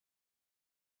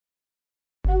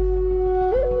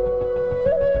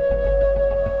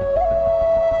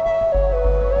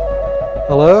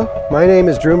Hello, my name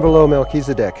is Drunvalo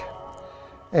Melchizedek,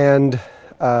 and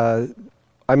I'm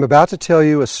about to tell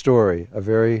you a story, a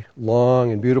very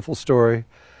long and beautiful story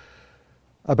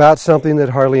about something that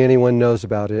hardly anyone knows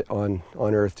about it on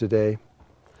Earth today.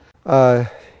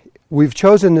 We've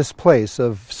chosen this place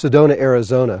of Sedona,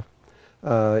 Arizona,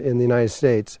 in the United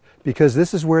States, because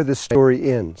this is where this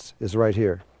story ends, is right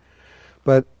here.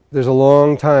 But there's a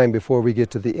long time before we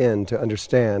get to the end to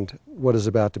understand what is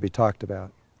about to be talked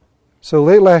about. So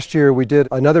late last year we did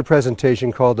another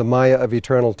presentation called The Maya of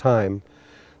Eternal Time.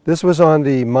 This was on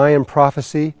the Mayan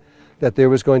prophecy that there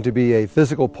was going to be a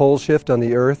physical pole shift on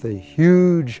the Earth, a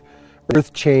huge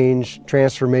earth change,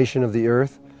 transformation of the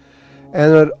Earth.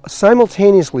 And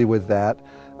simultaneously with that,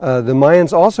 the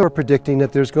Mayans also are predicting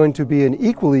that there's going to be an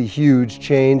equally huge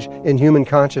change in human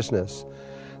consciousness,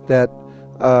 that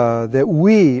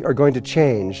we are going to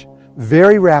change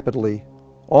very rapidly,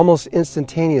 almost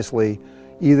instantaneously,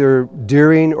 either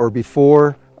during or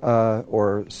before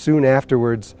or soon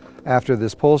afterwards, after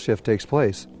this pole shift takes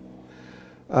place.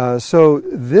 So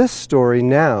this story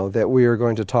now that we are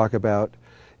going to talk about,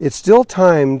 it's still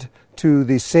timed to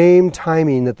the same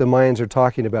timing that the Mayans are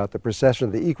talking about, the precession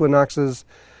of the equinoxes,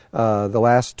 the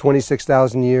last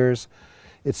 26,000 years.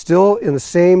 It's still in the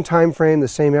same time frame, the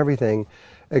same everything,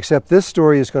 except this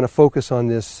story is going to focus on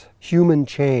this human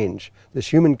change, this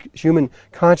human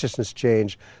consciousness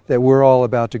change that we're all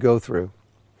about to go through.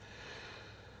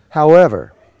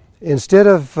 However, instead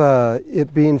of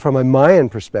it being from a Mayan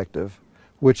perspective,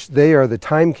 which they are the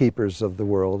timekeepers of the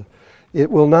world,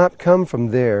 it will not come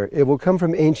from there. It will come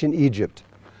from ancient Egypt,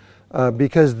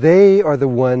 because they are the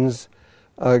ones,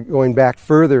 going back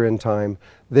further in time,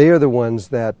 they are the ones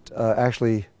that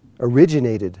actually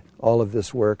originated all of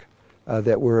this work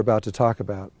that we're about to talk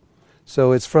about.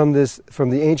 So it's from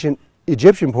the ancient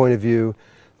Egyptian point of view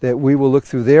that we will look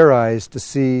through their eyes to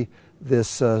see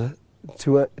this, to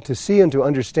see and to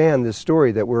understand this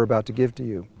story that we're about to give to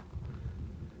you.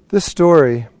 This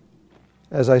story,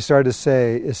 as I started to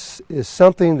say, is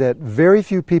something that very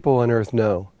few people on Earth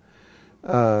know.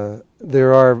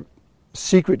 There are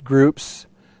secret groups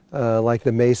like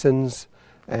the Masons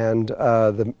and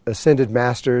the Ascended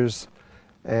Masters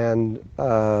and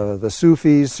the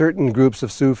Sufis, certain groups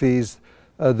of Sufis,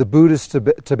 the Buddhists,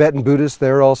 Tibetan Buddhists,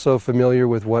 they're also familiar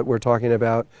with what we're talking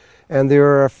about. And there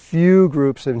are a few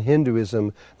groups in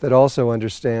Hinduism that also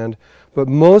understand, but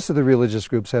most of the religious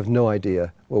groups have no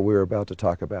idea what we're about to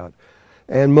talk about.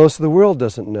 And most of the world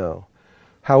doesn't know.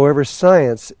 However,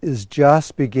 science is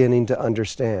just beginning to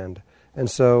understand. And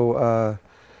so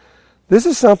this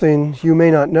is something you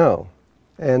may not know.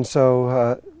 And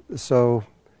so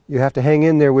you have to hang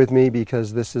in there with me,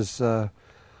 because this is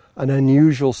an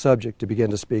unusual subject to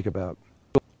begin to speak about.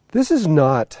 This is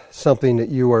not something that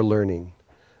you are learning.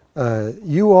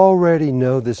 You already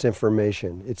know this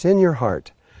information. It's in your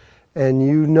heart, and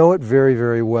you know it very,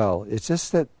 very well. It's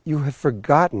just that you have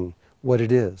forgotten what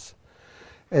it is.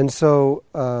 And so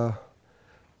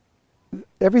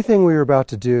everything we are about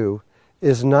to do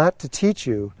is not to teach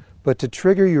you, but to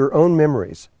trigger your own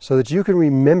memories so that you can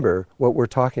remember what we're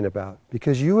talking about,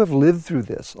 because you have lived through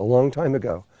this a long time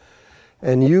ago,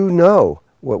 and you know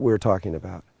what we're talking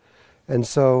about. And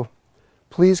so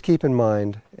please keep in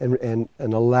mind and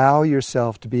allow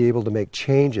yourself to be able to make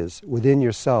changes within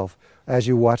yourself as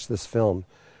you watch this film.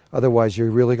 Otherwise,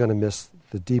 you're really going to miss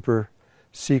the deeper,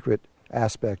 secret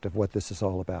aspect of what this is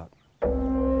all about.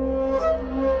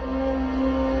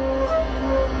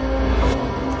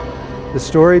 The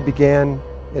story began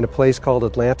in a place called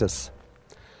Atlantis.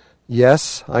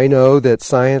 Yes, I know that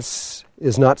science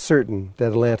is not certain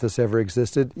that Atlantis ever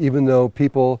existed, even though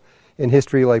people in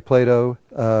history like Plato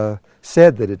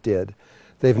said that it did.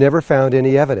 They've never found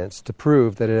any evidence to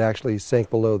prove that it actually sank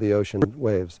below the ocean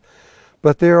waves.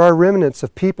 But there are remnants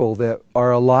of people that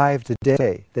are alive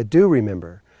today that do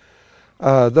remember.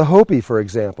 The Hopi, for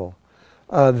example,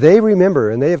 they remember,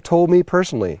 and they have told me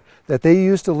personally, that they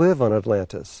used to live on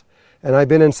Atlantis. And I've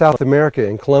been in South America,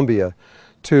 in Colombia,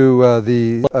 to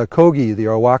the Kogi, the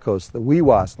Arhuacos, the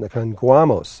Wiwas, and the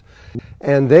Canguamos.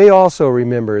 And they also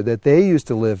remember that they used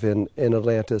to live in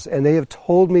Atlantis, and they have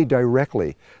told me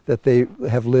directly that they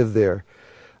have lived there.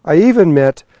 I even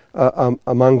met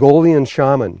a Mongolian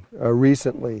shaman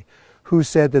recently who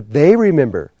said that they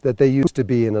remember that they used to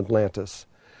be in Atlantis.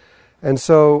 And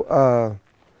so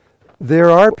there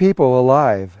are people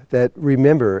alive that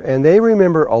remember, and they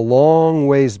remember a long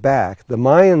ways back. The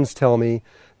Mayans tell me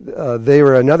they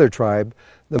were another tribe.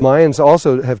 The Mayans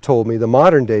also have told me, the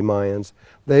modern day Mayans,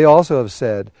 they also have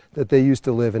said that they used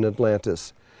to live in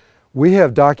Atlantis. We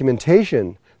have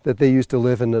documentation that they used to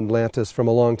live in Atlantis from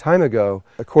a long time ago.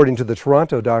 According to the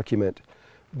Toronto document,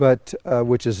 but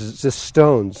which is just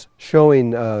stones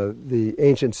showing the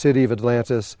ancient city of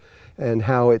Atlantis and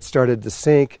how it started to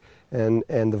sink, and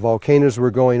the volcanoes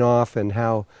were going off, and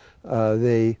how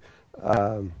they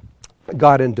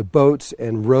got into boats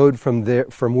and rode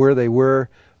from where they were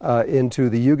into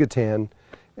the Yucatan,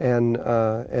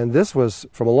 and this was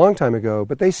from a long time ago,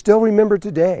 but they still remember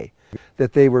today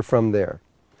that they were from there.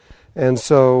 And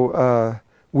so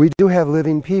we do have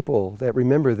living people that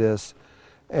remember this,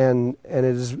 and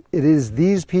it is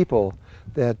these people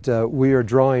that we are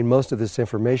drawing most of this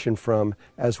information from,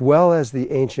 as well as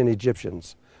the ancient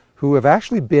Egyptians, who have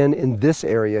actually been in this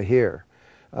area here.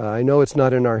 I know it's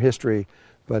not in our history,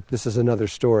 but this is another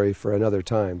story for another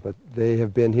time. But they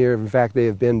have been here. In fact, they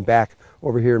have been back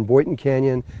over here in Boynton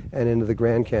Canyon and into the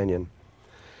Grand Canyon.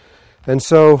 And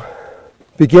so,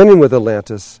 beginning with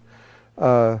Atlantis,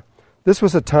 this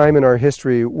was a time in our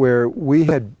history where we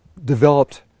had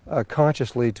developed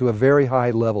consciously to a very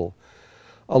high level,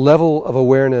 a level of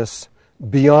awareness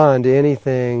beyond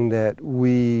anything that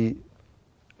we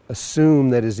assume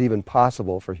that is even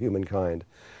possible for humankind.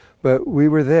 But we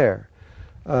were there.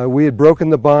 We had broken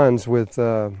the bonds with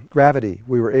gravity.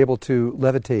 We were able to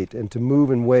levitate and to move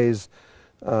in ways,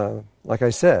 like I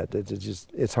said,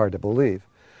 it's hard to believe.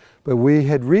 But we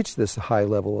had reached this high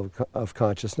level of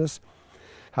consciousness.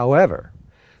 However,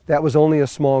 that was only a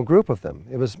small group of them.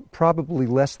 It was probably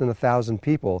less than 1,000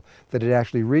 people that had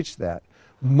actually reached that.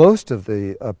 Most of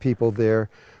the people there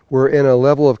were in a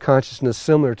level of consciousness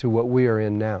similar to what we are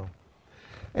in now.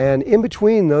 And in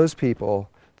between those people,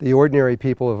 the ordinary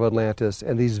people of Atlantis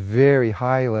and these very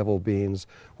high-level beings,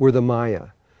 were the Maya.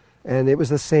 And it was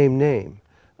the same name.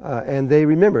 And they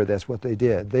remember that's what they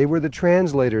did. They were the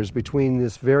translators between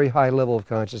this very high level of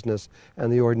consciousness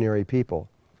and the ordinary people.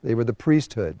 They were the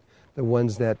priesthood, the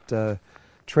ones that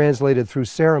translated through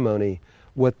ceremony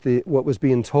what was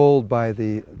being told by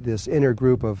this inner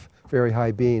group of very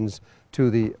high beings to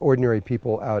the ordinary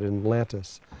people out in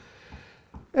Atlantis.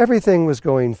 Everything was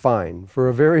going fine for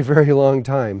a very, very long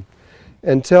time,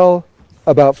 until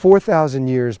about 4,000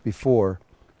 years before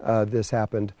this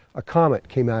happened. A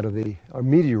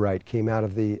meteorite came out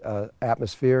of the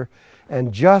atmosphere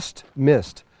and just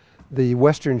missed the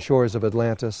western shores of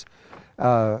Atlantis,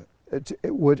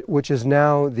 which is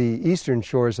now the eastern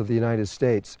shores of the United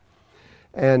States.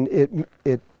 And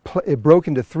it broke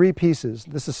into three pieces.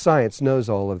 This is science, knows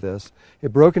all of this.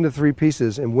 It broke into three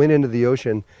pieces and went into the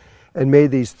ocean and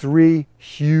made these three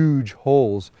huge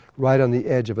holes right on the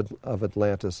edge of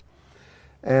Atlantis.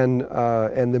 And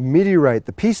the meteorite,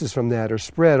 the pieces from that, are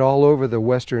spread all over the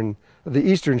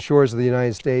eastern shores of the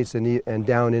United States and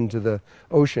down into the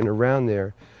ocean around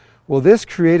there. Well, this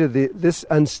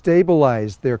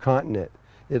unstabilized their continent.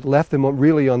 It left them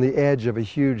really on the edge of a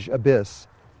huge abyss.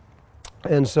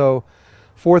 And so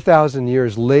 4,000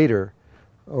 years later,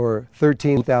 or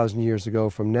 13,000 years ago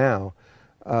from now,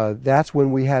 that's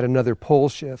when we had another pole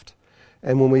shift.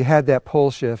 And when we had that pole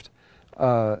shift,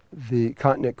 the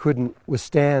continent couldn't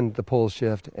withstand the pole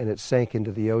shift, and it sank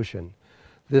into the ocean.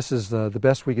 This is the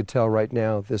best we could tell right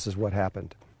now. This is what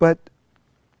happened. But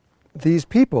these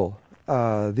people,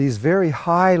 these very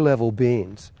high-level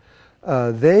beings,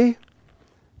 they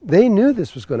knew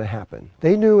this was going to happen.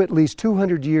 They knew at least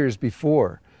 200 years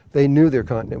before. They knew their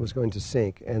continent was going to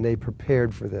sink, and they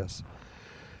prepared for this.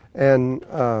 And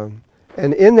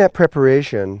in that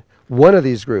preparation, one of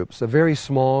these groups, a very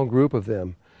small group of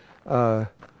them,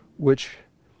 which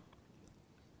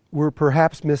were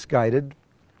perhaps misguided,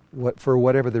 for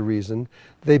whatever the reason,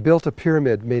 they built a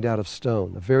pyramid made out of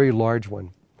stone, a very large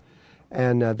one.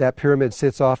 And that pyramid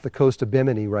sits off the coast of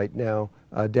Bimini right now,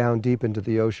 down deep into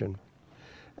the ocean.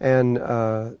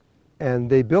 And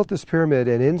they built this pyramid,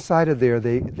 and inside of there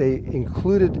they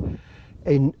included,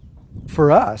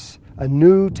 for us, a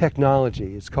new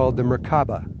technology. It's called the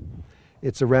Merkaba.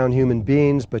 It's around human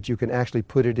beings, but you can actually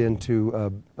put it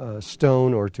into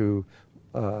stone or to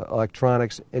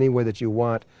electronics, any way that you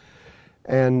want.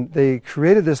 And they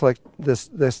created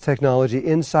this technology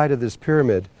inside of this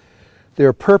pyramid.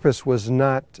 Their purpose was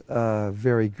not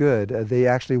very good. They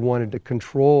actually wanted to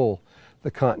control the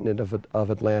continent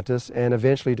of Atlantis and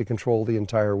eventually to control the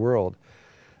entire world.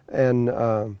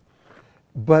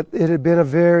 But it had been a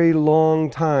very long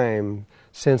time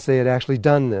since they had actually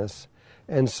done this.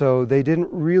 And so they didn't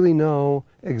really know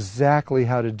exactly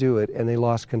how to do it, and they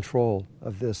lost control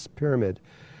of this pyramid.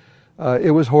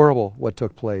 It was horrible what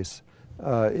took place.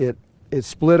 It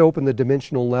split open the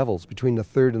dimensional levels between the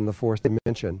third and the fourth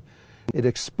dimension. It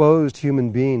exposed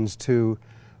human beings to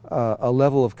a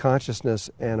level of consciousness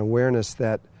and awareness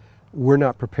that we're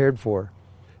not prepared for.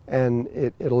 And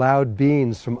it allowed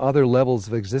beings from other levels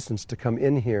of existence to come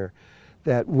in here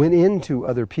that went into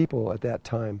other people at that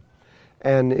time.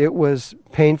 And it was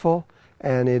painful,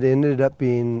 and it ended up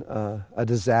being a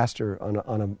disaster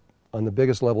on the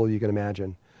biggest level you can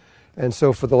imagine. And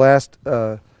so for the last,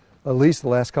 at least the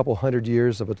last couple hundred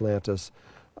years of Atlantis,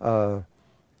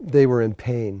 they were in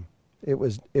pain. It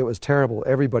was terrible.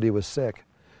 Everybody was sick,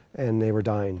 and they were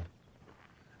dying.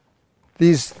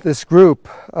 This group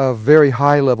of very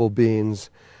high-level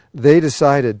beings, they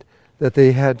decided that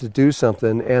they had to do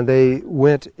something, and they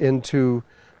went into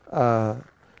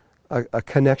a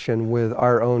connection with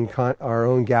our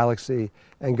own galaxy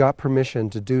and got permission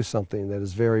to do something that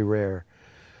is very rare.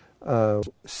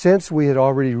 Since we had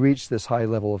already reached this high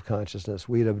level of consciousness,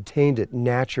 we had obtained it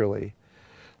naturally,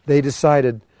 they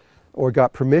decided or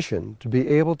got permission to be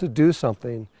able to do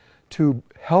something to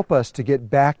help us to get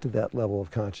back to that level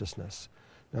of consciousness.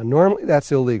 Now, normally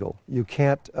that's illegal. You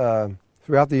can't,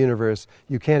 throughout the universe,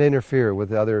 you can't interfere with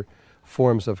the other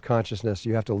forms of consciousness.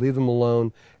 You have to leave them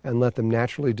alone and let them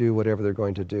naturally do whatever they're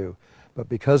going to do. But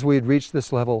because we had reached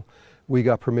this level, we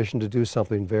got permission to do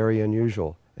something very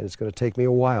unusual. And it's going to take me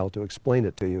a while to explain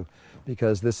it to you,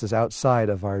 because this is outside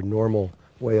of our normal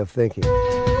way of thinking.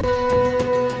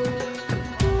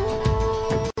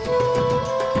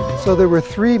 So there were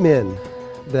three men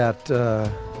that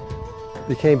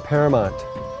became paramount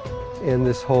in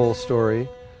this whole story.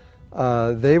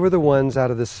 They were the ones out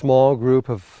of this small group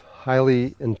of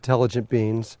highly intelligent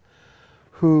beings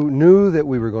who knew that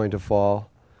we were going to fall,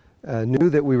 knew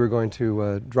that we were going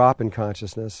to drop in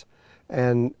consciousness,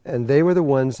 and they were the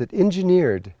ones that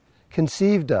engineered,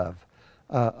 conceived of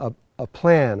a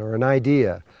plan or an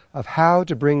idea of how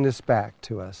to bring this back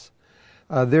to us.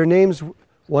 Their names,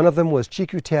 one of them was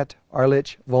Chikutet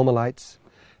Arlich Vomalites,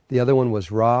 the other one was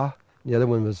Ra, the other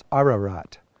one was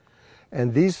Ararat.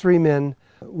 And these three men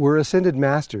were ascended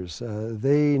masters.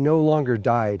 They no longer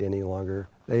died any longer.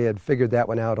 They had figured that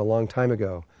one out a long time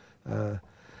ago.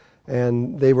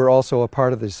 And they were also a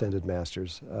part of the ascended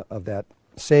masters of that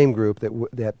same group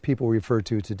that people refer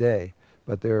to today.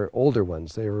 But they're older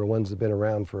ones. They were ones that have been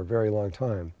around for a very long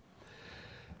time.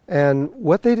 And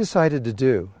what they decided to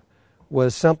do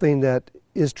was something that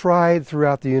is tried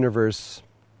throughout the universe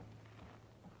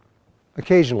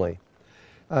occasionally.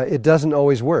 It doesn't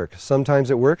always work. Sometimes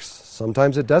it works,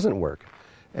 sometimes it doesn't work.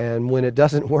 And when it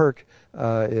doesn't work,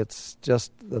 it's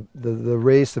just the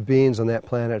race of beings on that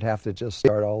planet have to just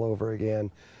start all over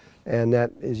again. And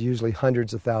that is usually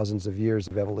hundreds of thousands of years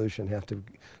of evolution have to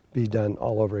be done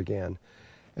all over again.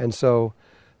 And so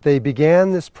they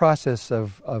began this process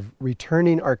of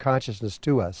returning our consciousness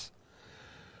to us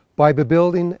by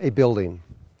building a building.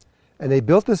 And they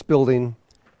built this building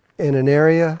in an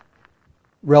area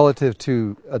relative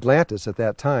to Atlantis at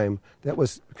that time that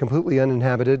was completely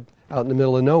uninhabited, out in the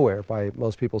middle of nowhere by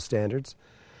most people's standards.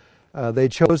 They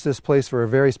chose this place for a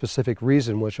very specific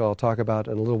reason, which I'll talk about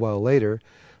in a little while later,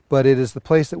 but it is the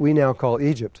place that we now call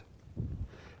Egypt.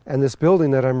 And this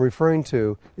building that I'm referring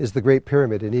to is the Great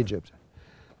Pyramid in Egypt.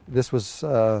 This was,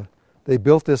 they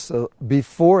built this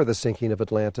before the sinking of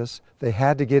Atlantis. They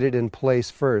had to get it in place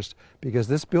first, because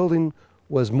this building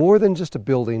was more than just a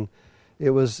building. It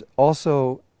was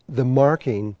also the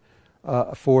marking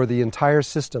for the entire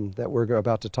system that we're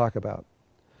about to talk about.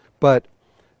 But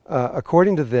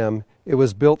according to them, it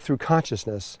was built through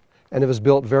consciousness, and it was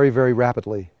built very, very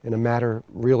rapidly in a matter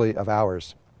really of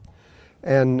hours.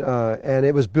 And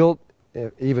it was built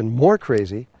even more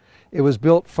crazy. It was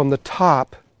built from the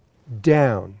top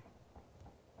down,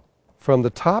 from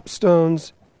the top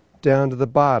stones down to the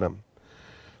bottom.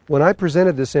 When I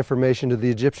presented this information to the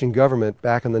Egyptian government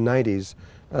back in the 90s,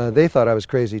 they thought I was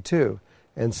crazy too.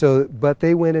 And so, but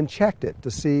they went and checked it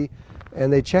to see,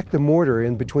 and they checked the mortar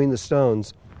in between the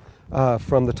stones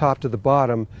from the top to the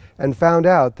bottom, and found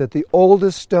out that the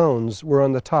oldest stones were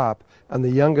on the top and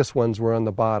the youngest ones were on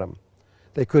the bottom.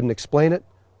 They couldn't explain it,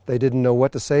 they didn't know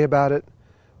what to say about it,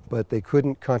 but they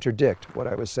couldn't contradict what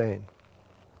I was saying.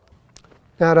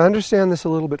 Now, to understand this a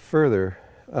little bit further,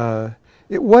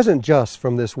 it wasn't just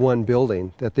from this one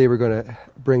building that they were going to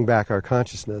bring back our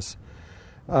consciousness,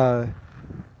 or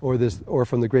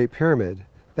from the Great Pyramid.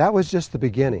 That was just the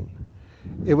beginning.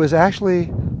 It was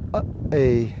actually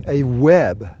a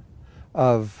web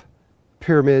of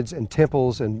pyramids and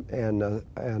temples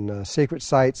and sacred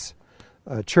sites,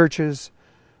 churches,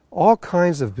 all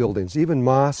kinds of buildings, even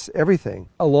mosques, everything,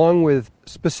 along with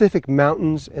specific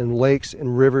mountains and lakes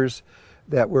and rivers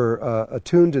that were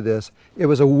attuned to this. It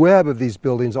was a web of these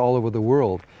buildings all over the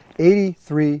world.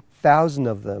 83,000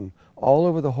 of them all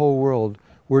over the whole world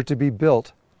were to be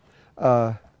built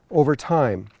over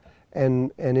time.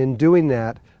 And in doing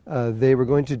that, they were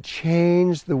going to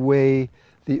change the way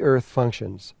the earth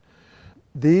functions.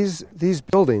 these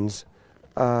buildings,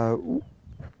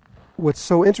 what's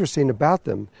so interesting about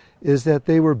them is that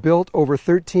they were built over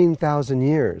 13,000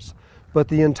 years, but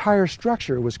the entire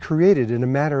structure was created in a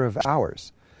matter of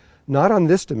hours. Not on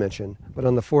this dimension, but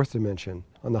on the fourth dimension,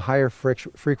 on the higher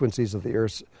frequencies of the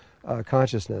Earth's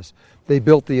consciousness. They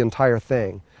built the entire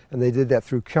thing, and they did that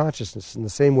through consciousness in the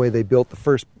same way they built the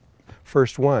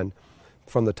first one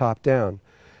from the top down.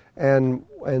 And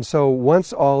so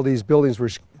once all these buildings were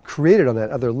created on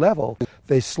that other level,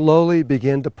 they slowly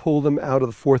began to pull them out of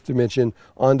the fourth dimension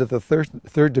onto the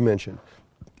third dimension.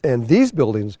 And these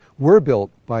buildings were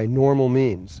built by normal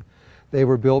means. They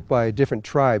were built by different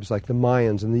tribes like the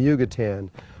Mayans in the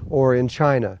Yucatan, or in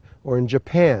China, or in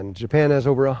Japan. Japan has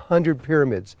over 100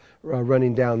 pyramids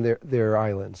running down their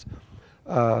islands.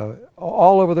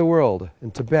 All over the world,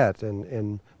 in Tibet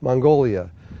and Mongolia.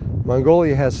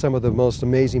 Mongolia has some of the most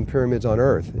amazing pyramids on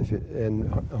Earth, and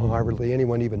hardly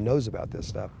anyone even knows about this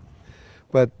stuff.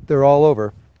 But they're all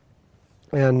over.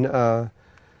 And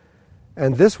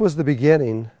this was the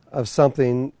beginning of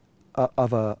something,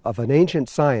 of an ancient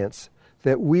science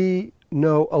that we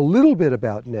know a little bit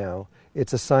about now.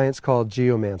 It's a science called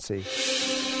geomancy.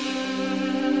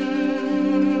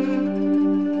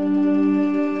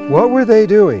 What were they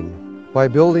doing by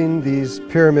building these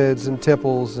pyramids and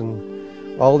temples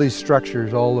and all these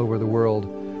structures all over the world?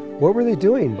 What were they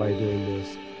doing by doing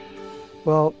this?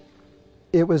 Well,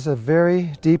 it was a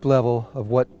very deep level of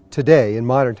what today, in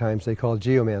modern times, they call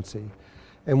geomancy.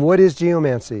 And what is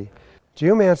geomancy?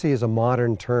 Geomancy is a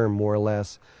modern term, more or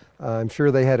less. I'm sure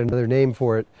they had another name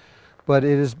for it, but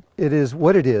it is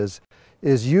what it is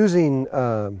using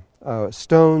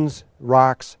stones,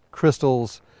 rocks,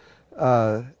 crystals.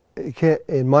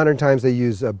 In modern times, they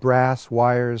use brass,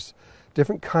 wires,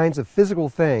 different kinds of physical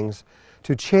things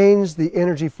to change the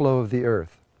energy flow of the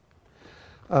earth.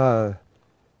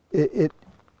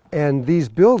 And these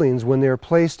buildings, when they're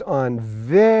placed on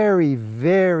very,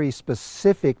 very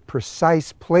specific,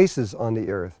 precise places on the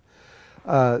earth,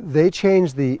 they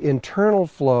change the internal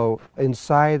flow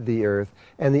inside the earth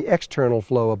and the external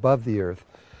flow above the earth.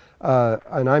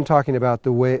 And I'm talking about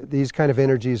the way these kind of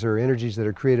energies are energies that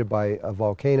are created by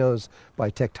volcanoes,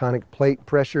 by tectonic plate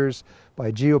pressures,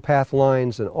 by geopath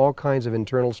lines, and all kinds of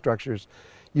internal structures.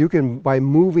 You can, by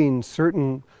moving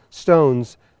certain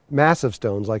stones, massive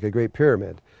stones like a Great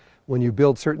Pyramid, when you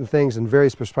build certain things in very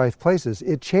precise places,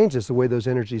 it changes the way those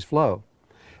energies flow.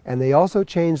 And they also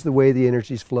change the way the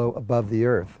energies flow above the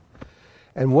earth.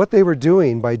 And what they were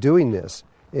doing by doing this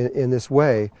in this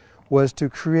way was to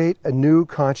create a new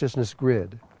consciousness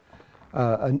grid.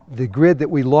 The grid that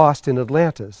we lost in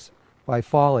Atlantis by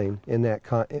falling in that,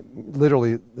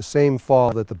 literally the same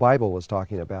fall that the Bible was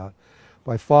talking about.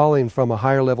 By falling from a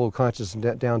higher level of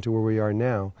consciousness down to where we are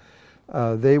now,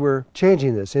 they were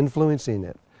changing this, influencing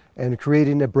it, and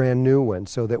creating a brand new one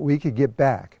so that we could get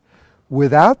back.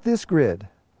 Without this grid,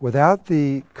 without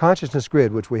the consciousness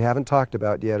grid, which we haven't talked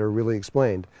about yet or really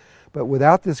explained, but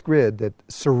without this grid that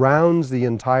surrounds the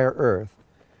entire earth,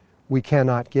 we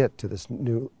cannot get to this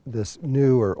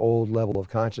new or old level of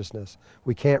consciousness.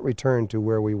 We can't return to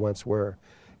where we once were.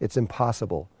 It's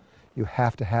impossible. You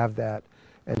have to have that.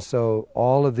 And so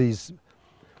all of these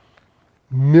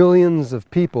millions of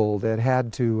people that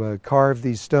had to carve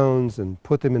these stones and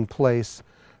put them in place,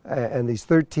 and these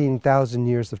 13,000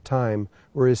 years of time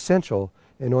were essential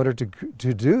in order to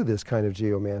do this kind of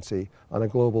geomancy on a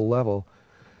global level.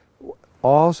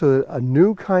 Also, a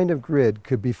new kind of grid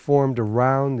could be formed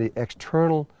around the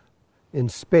external, in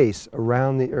space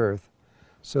around the earth,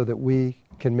 so that we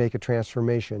can make a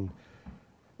transformation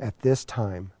at this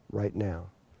time, right now,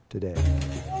 today.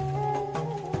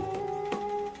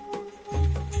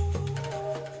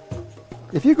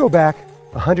 If you go back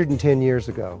 110 years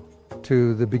ago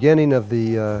to the beginning of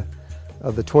the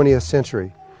 20th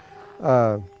century,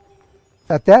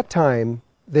 at that time,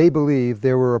 they believed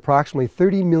there were approximately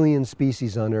 30 million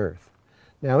species on Earth.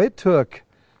 Now, it took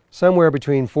somewhere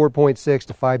between 4.6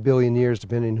 to 5 billion years,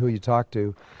 depending on who you talk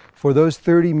to, for those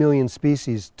 30 million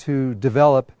species to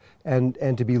develop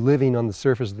and to be living on the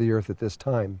surface of the Earth at this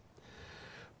time.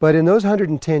 But in those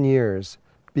 110 years,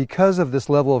 because of this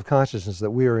level of consciousness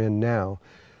that we are in now,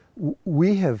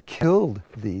 we have killed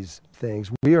these things.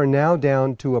 We are now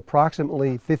down to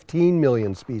approximately 15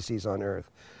 million species on Earth.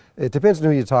 It depends on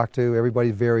who you talk to.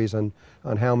 Everybody varies on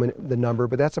how many, the number,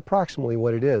 but that's approximately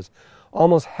what it is.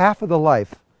 Almost half of the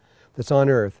life that's on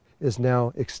Earth is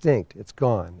now extinct. It's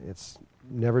gone. It's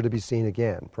never to be seen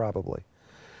again, probably.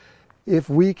 If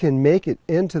we can make it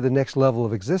into the next level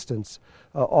of existence,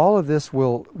 all of this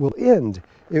will end.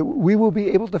 We will be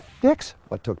able to fix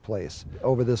what took place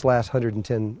over this last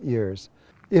 110 years.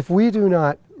 if we do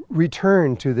not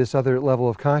return to this other level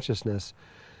of consciousness,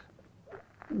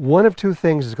 one of two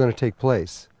things is going to take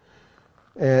place.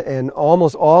 And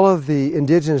almost all of the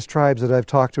indigenous tribes that I've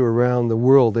talked to around the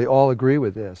world, they all agree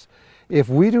with this. If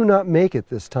we do not make it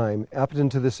this time up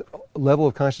into this level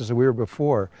of consciousness that we were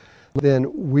before,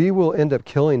 then we will end up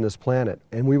killing this planet,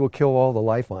 and we will kill all the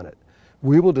life on it.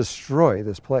 We will destroy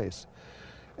this place.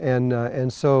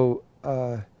 And so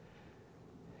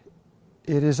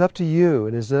it is up to you,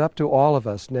 and it is up to all of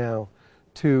us now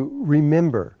to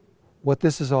remember what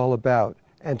this is all about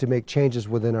and to make changes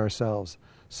within ourselves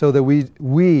so that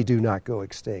we do not go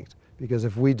extinct. Because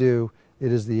if we do,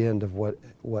 it is the end of what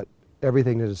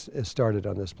everything that is started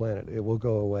on this planet. It will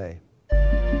go away.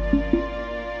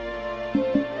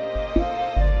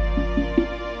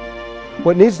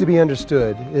 What needs to be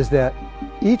understood is that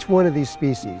each one of these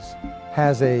species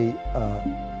has an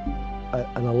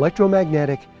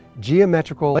electromagnetic,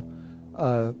 geometrical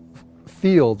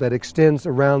field that extends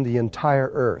around the entire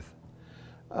Earth.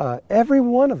 Every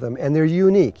one of them, and they're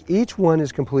unique. Each one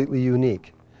is completely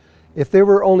unique. If there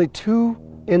were only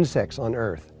 2 insects on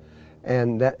Earth,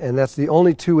 and that's the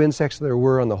only 2 insects there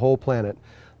were on the whole planet,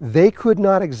 they could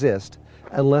not exist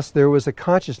unless there was a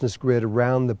consciousness grid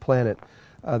around the planet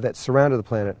that surrounded the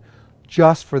planet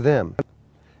just for them.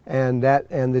 And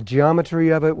the geometry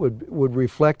of it would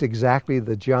reflect exactly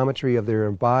the geometry of their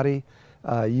body.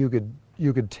 You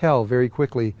could tell very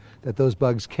quickly that those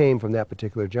bugs came from that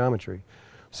particular geometry.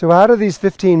 So out of these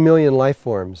 15 million life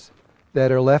forms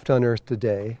that are left on Earth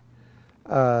today,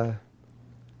 there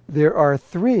are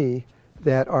 3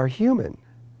 that are human.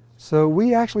 So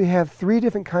we actually have 3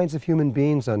 different kinds of human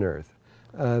beings on Earth.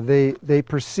 They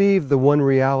perceive the one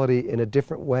reality in a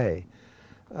different way.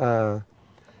 And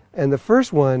the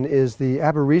first one is the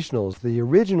Aboriginals, the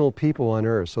original people on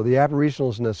Earth. So the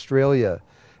Aboriginals in Australia,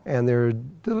 and there are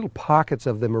little pockets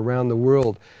of them around the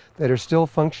world that are still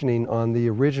functioning on the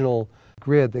original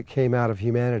grid that came out of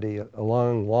humanity a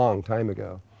long, long time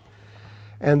ago.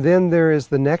 And then there is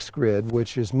the next grid,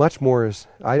 which is much more,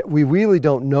 we really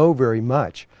don't know very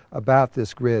much about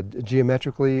this grid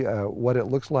geometrically, what it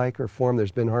looks like or form.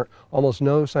 There's been almost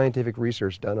no scientific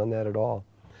research done on that at all.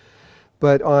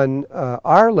 But on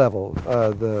our level,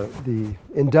 the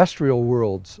industrial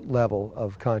world's level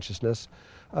of consciousness,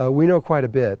 we know quite a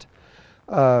bit.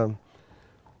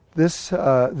 This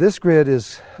grid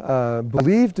is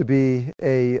believed to be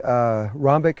a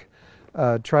rhombic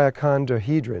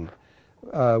triacondohedron,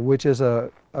 which is a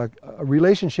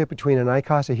relationship between an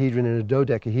icosahedron and a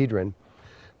dodecahedron,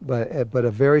 but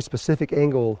a very specific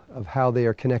angle of how they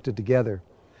are connected together.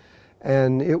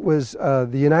 And it was the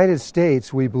United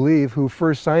States, we believe, who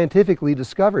first scientifically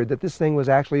discovered that this thing was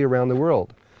actually around the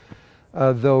world,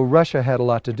 though Russia had a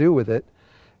lot to do with it.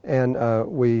 And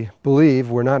we believe,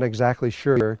 we're not exactly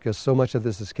sure because so much of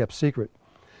this is kept secret.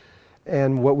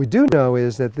 And what we do know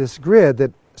is that this grid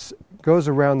that goes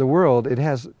around the world, it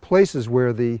has places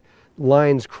where the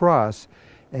lines cross,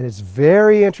 and it's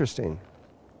very interesting.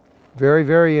 Very,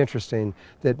 very interesting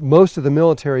that most of the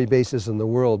military bases in the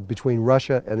world between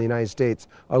Russia and the United States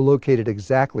are located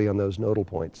exactly on those nodal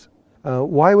points.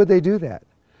 Why would they do that?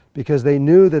 Because they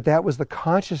knew that that was the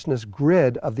consciousness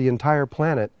grid of the entire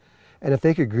planet, and if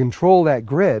they could control that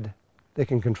grid, they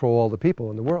can control all the people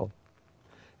in the world.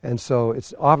 And so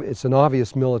it's an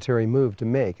obvious military move to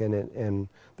make, and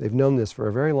they've known this for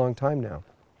a very long time now.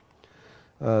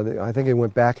 I think it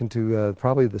went back into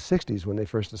probably the 60s when they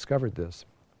first discovered this.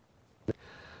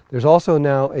 There's also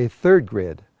now a third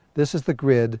grid. This is the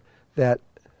grid that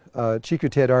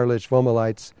Chikuted, Arlich,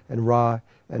 Vomalites, and Ra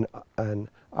and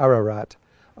Ararat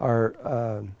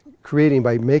are creating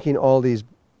by making all these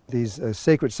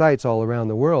sacred sites all around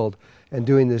the world and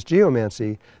doing this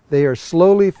geomancy. They are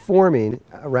slowly forming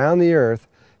around the Earth.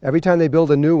 Every time they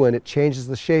build a new one, it changes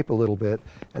the shape a little bit,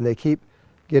 and they keep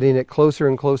getting it closer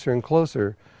and closer and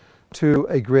closer to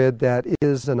a grid that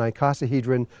is an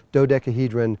icosahedron,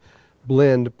 dodecahedron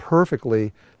blend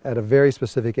perfectly at a very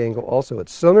specific angle also.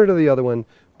 It's similar to the other one,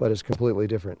 but it's completely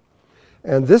different.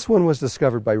 And this one was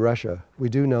discovered by Russia. We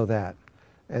do know that.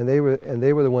 And they were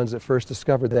the ones that first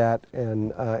discovered that,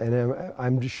 and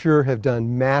I'm sure have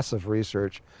done massive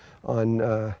research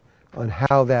on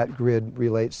how that grid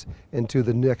relates into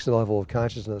the next level of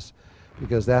consciousness,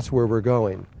 because that's where we're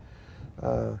going.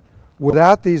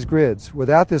 Without these grids,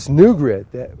 without this new grid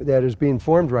that is being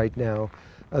formed right now,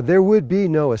 there would be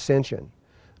no ascension.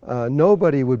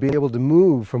 Nobody would be able to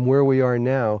move from where we are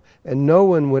now, and no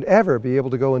one would ever be able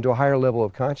to go into a higher level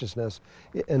of consciousness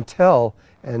until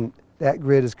that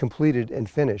grid is completed and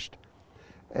finished.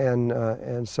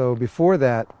 And so before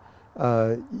that,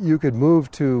 you could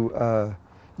move to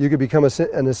You could become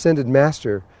an ascended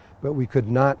master, but we could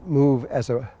not move as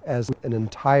an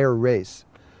entire race,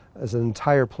 as an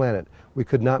entire planet. We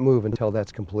could not move until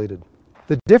that's completed.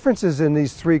 The differences in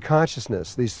these three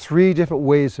consciousness, these three different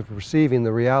ways of perceiving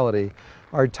the reality,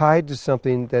 are tied to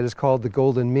something that is called the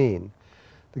golden mean.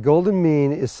 The golden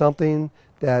mean is something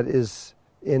that is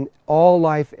in all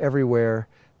life everywhere,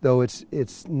 though it's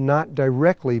not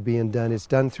directly being done. It's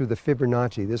done through the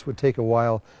Fibonacci. This would take a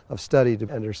while of study to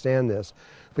understand this.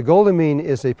 The golden mean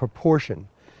is a proportion.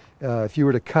 If you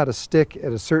were to cut a stick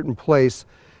at a certain place,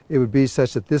 it would be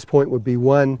such that this point would be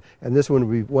 1, and this one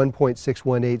would be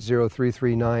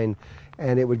 1.6180339,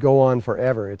 and it would go on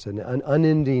forever. It's an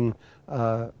unending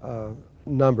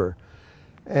number.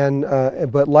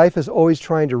 But life is always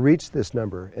trying to reach this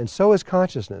number, and so is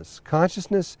consciousness.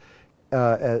 Consciousness,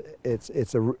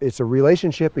 it's a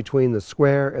relationship between the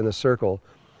square and the circle,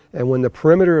 and when the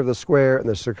perimeter of the square and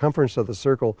the circumference of the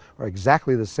circle are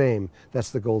exactly the same,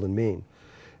 that's the golden mean.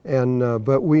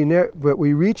 But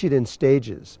we reach it in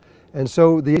stages, and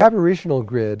so the aberrational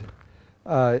grid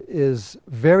is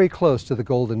very close to the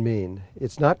golden mean.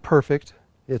 It's not perfect.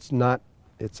 It's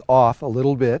off a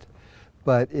little bit,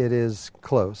 but it is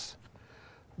close.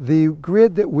 The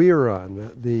grid that we are on,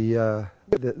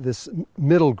 this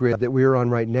middle grid that we are on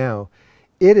right now,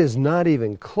 it is not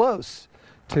even close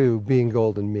to being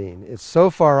golden mean. It's so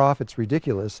far off, it's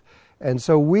ridiculous, and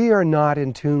so we are not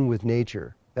in tune with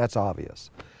nature. That's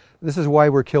obvious. This is why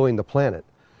we're killing the planet.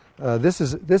 This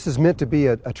is meant to be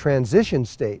a transition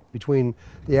state between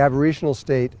the aberrational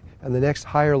state and the next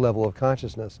higher level of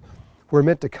consciousness. We're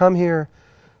meant to come here,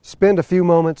 spend a few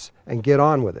moments, and get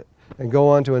on with it, and go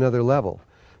on to another level.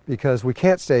 Because we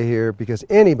can't stay here, because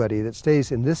anybody that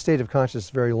stays in this state of consciousness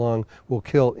very long will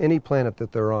kill any planet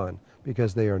that they're on,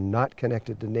 because they are not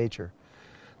connected to nature.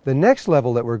 The next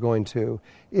level that we're going to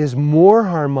is more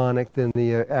harmonic than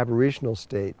the aberrational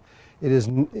state. It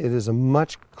is a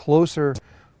much closer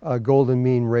golden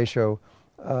mean ratio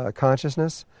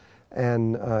consciousness,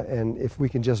 and if we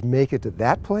can just make it to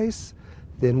that place,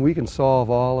 then we can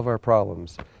solve all of our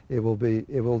problems. It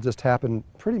will just happen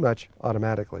pretty much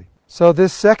automatically. So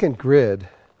this second grid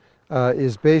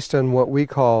is based on what we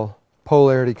call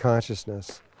polarity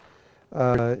consciousness.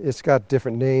 It's got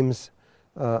different names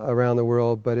around the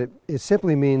world, but it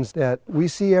simply means that we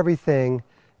see everything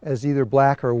as either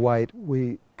black or white.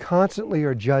 We constantly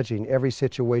are judging every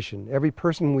situation. Every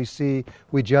person we see,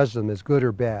 we judge them as good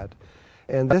or bad.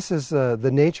 And this is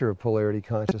the nature of polarity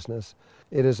consciousness.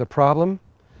 It is a problem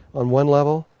on one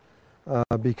level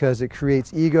because it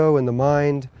creates ego in the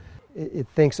mind. It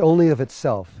thinks only of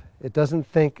itself. It doesn't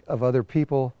think of other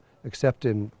people except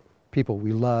in people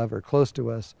we love or close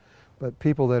to us, but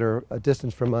people that are a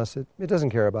distance from us, it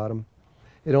doesn't care about them.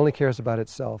 It only cares about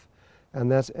itself.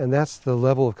 And that's the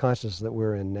level of consciousness that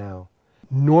we're in now.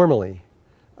 Normally,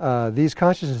 these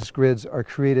consciousness grids are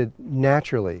created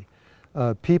naturally.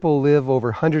 People live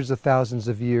over hundreds of thousands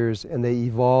of years, and they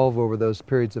evolve over those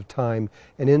periods of time,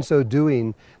 and in so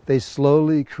doing, they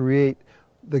slowly create,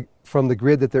 from the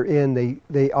grid that they're in,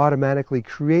 they automatically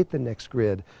create the next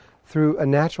grid through a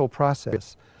natural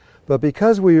process. But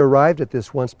because we arrived at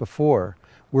this once before,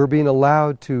 we're being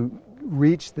allowed to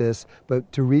reach this, but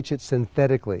to reach it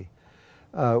synthetically.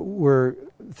 We're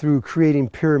through creating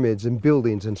pyramids and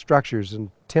buildings and structures and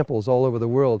temples all over the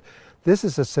world. This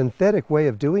is a synthetic way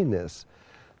of doing this,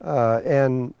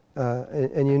 and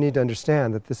you need to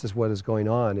understand that this is what is going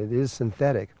on. It is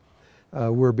synthetic.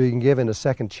 We're being given a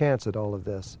second chance at all of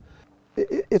this.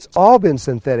 It's all been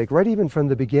synthetic, right even from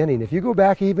the beginning. If you go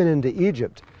back even into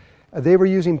Egypt, they were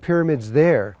using pyramids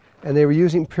there, and they were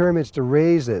using pyramids to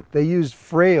raise it. They used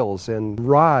frails and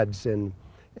rods and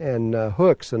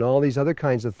hooks and all these other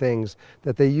kinds of things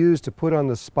that they used to put on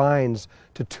the spines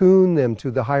to tune them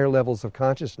to the higher levels of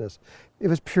consciousness. It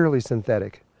was purely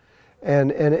synthetic.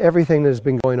 And everything that has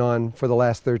been going on for the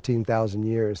last 13,000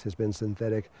 years has been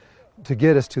synthetic to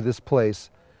get us to this place.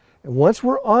 And once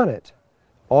we're on it,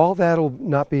 all that will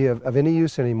not be of any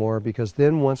use anymore, because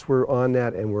then once we're on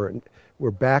that and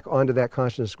we're back onto that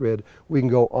consciousness grid, we can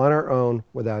go on our own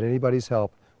without anybody's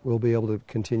help. We'll be able to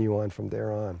continue on from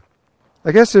there on.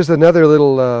 I guess there's another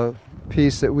little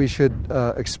piece that we should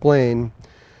explain.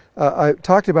 I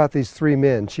talked about these three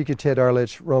men, Chikutet,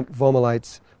 Arlich,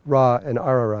 Vomalites, Ra, and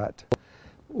Ararat.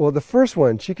 Well, the first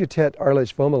one, Chikutet,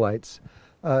 Arlich, Vomalites,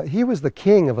 he was the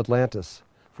king of Atlantis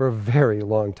for a very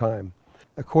long time.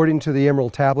 According to the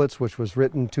Emerald Tablets, which was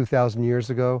written 2,000 years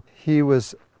ago, he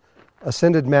was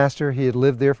ascended master. He had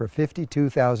lived there for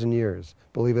 52,000 years,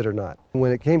 believe it or not.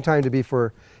 When it came time to be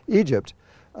for Egypt,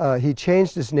 he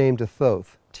changed his name to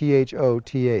Thoth,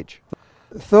 T-H-O-T-H.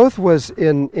 Thoth was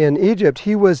in Egypt,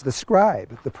 he was the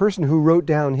scribe, the person who wrote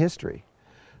down history.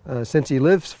 Since he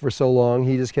lived for so long,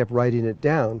 he just kept writing it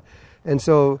down. And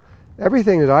so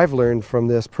everything that I've learned from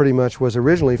this pretty much was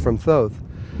originally from Thoth.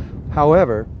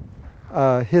 However,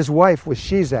 his wife was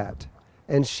Shizat,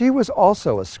 and she was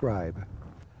also a scribe.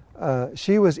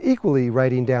 She was equally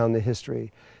writing down the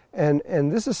history.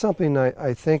 And this is something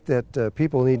I think that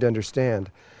people need to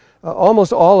understand.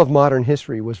 Almost all of modern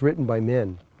history was written by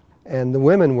men. And the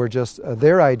women were just,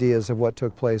 their ideas of what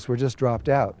took place were just dropped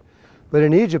out. But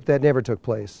in Egypt, that never took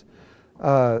place.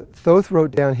 Thoth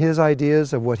wrote down his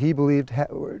ideas of what he believed,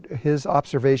 his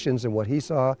observations and what he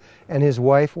saw, and his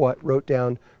wife wrote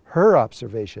down her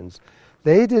observations.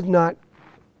 They did not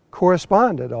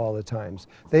correspond at all the times.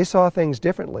 They saw things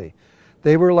differently.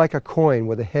 They were like a coin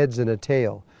with a heads and a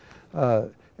tail.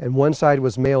 And one side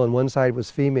was male and one side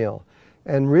was female.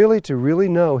 And really, to really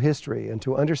know history and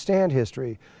to understand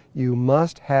history, you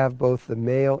must have both the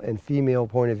male and female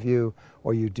point of view,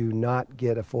 or you do not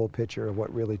get a full picture of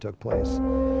what really took place.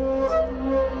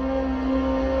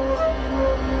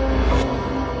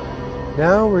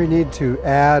 Now we need to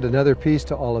add another piece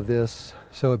to all of this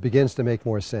so it begins to make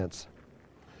more sense.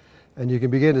 And you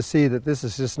can begin to see that this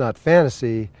is just not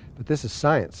fantasy, but this is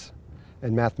science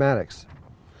and mathematics.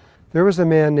 There was a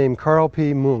man named Carl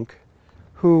P. Munk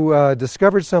who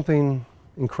discovered something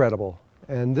incredible.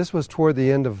 And this was toward the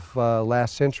end of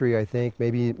last century, I think,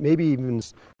 maybe even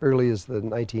as early as the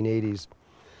 1980s.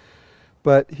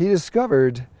 But he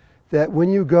discovered that when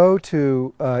you go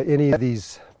to any of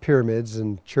these pyramids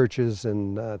and churches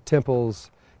and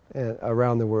temples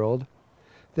around the world,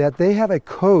 that they have a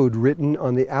code written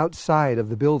on the outside of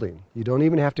the building. You don't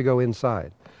even have to go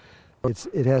inside.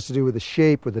 It has to do with the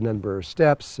shape, with the number of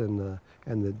steps, and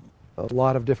a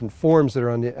lot of different forms that are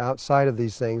on the outside of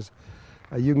these things.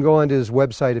 You can go onto his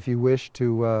website if you wish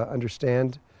to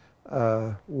understand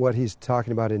what he's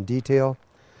talking about in detail.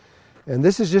 And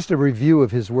this is just a review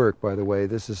of his work, by the way.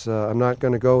 This is I'm not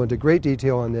going to go into great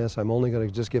detail on this. I'm only going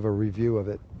to just give a review of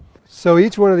it. So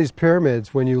each one of these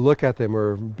pyramids, when you look at them,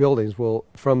 or buildings, will,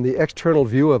 from the external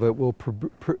view of it, will,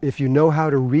 if you know how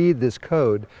to read this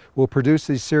code, will produce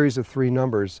these series of 3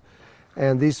 numbers.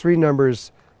 And these 3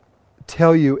 numbers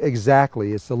tell you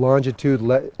exactly, it's the longitude,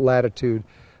 latitude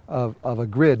of a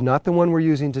grid, not the one we're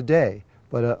using today,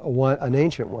 but an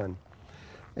ancient one.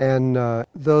 And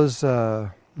those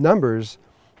numbers,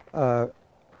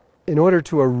 in order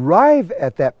to arrive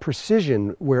at that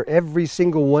precision where every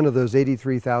single one of those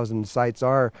 83,000 sites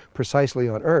are precisely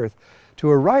on Earth, to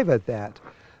arrive at that,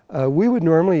 we would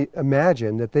normally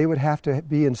imagine that they would have to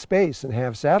be in space and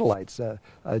have satellites, a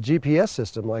GPS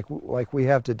system like we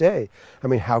have today. I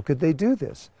mean, how could they do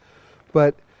this?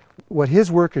 But what his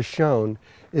work has shown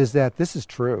is that this is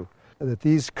true, that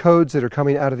these codes that are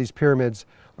coming out of these pyramids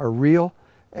are real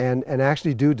and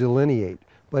actually do delineate.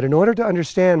 But in order to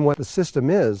understand what the system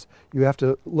is, you have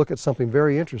to look at something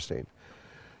very interesting.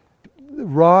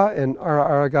 Ra and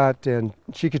Aragat and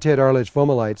Chikatet Arlich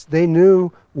Vomalites, they knew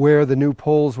where the new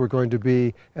poles were going to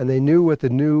be, and they knew what the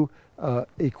new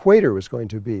equator was going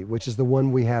to be, which is the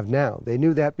one we have now. They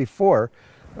knew that before,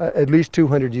 at least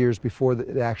 200 years before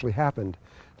it actually happened.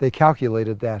 They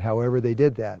calculated that, however they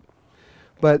did that.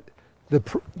 But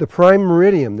the prime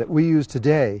meridian that we use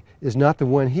today is not the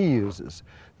one he uses.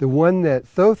 The one that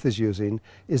Thoth is using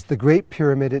is the Great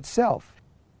Pyramid itself.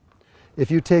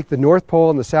 If you take the North Pole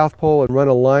and the South Pole and run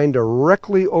a line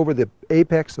directly over the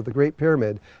apex of the Great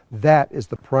Pyramid, that is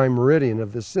the prime meridian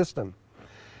of this system.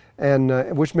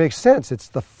 And which makes sense. It's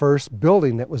the first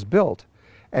building that was built.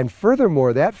 And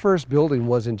furthermore, that first building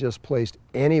wasn't just placed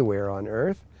anywhere on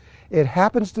Earth. It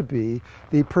happens to be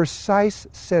the precise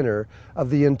center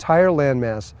of the entire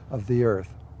landmass of the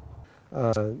Earth.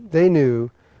 They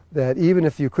knew that even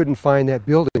if you couldn't find that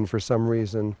building for some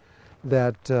reason,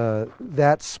 that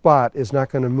that spot is not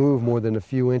going to move more than a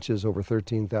few inches over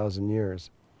 13,000 years.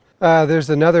 There's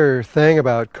another thing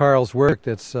about Carl's work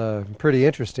that's pretty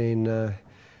interesting.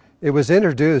 It was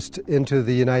introduced into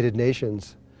the United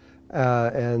Nations,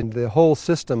 and the whole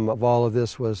system of all of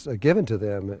this was given to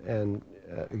them, and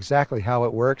exactly how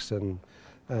it works, and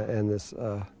this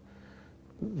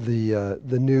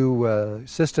the new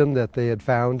system that they had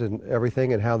found and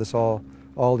everything, and how this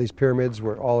all these pyramids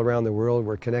were all around the world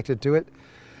were connected to it.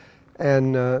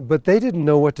 And but they didn't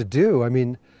know what to do. I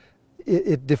mean,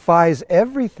 it defies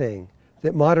everything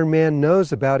that modern man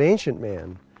knows about ancient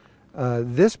man.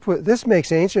 This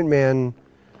makes ancient man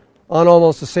on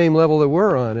almost the same level that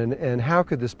we're on, and how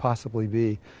could this possibly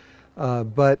be?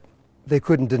 But they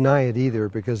couldn't deny it either,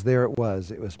 because there it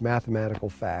was. It was mathematical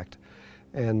fact.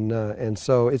 And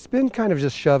so it's been kind of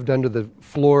just shoved under the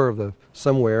floor of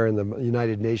somewhere in the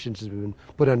United Nations, has been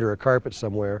put under a carpet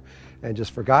somewhere and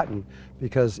just forgotten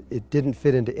because it didn't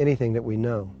fit into anything that we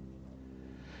know.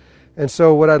 And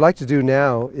so what I'd like to do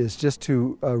now is just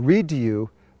to read to you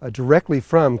directly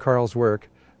from Carl's work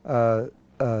some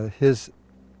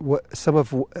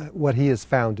of what he has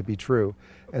found to be true,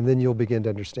 and then you'll begin to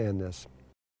understand this.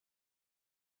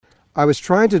 I was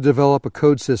trying to develop a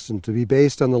code system to be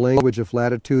based on the language of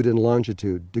latitude and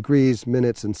longitude, degrees,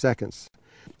 minutes, and seconds.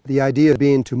 The idea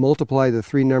being to multiply the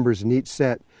three numbers in each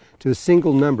set to a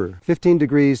single number, 15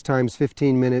 degrees times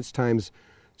 15 minutes times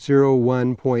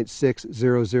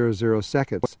 01.6000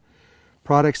 seconds.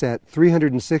 Products at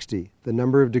 360, the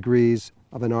number of degrees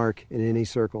of an arc in any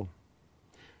circle.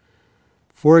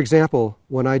 For example,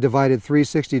 when I divided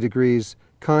 360 degrees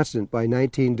constant by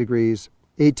 19 degrees,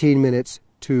 18 minutes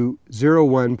to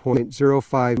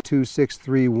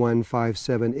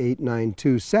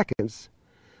 01.05263157892 seconds,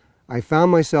 I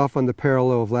found myself on the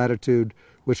parallel of latitude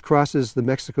which crosses the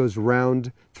Mexico's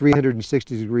round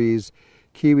 360 degrees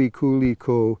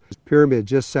Quihuiculico pyramid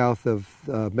just south of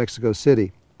Mexico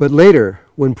City. But later,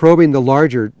 when probing the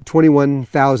larger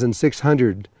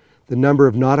 21,600, the number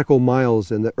of nautical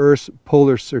miles in the Earth's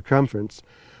polar circumference,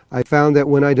 I found that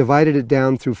when I divided it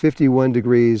down through 51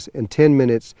 degrees and 10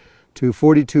 minutes to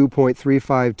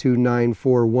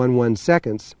 42.3529411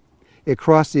 seconds, it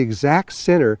crossed the exact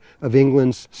center of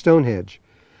England's Stonehenge,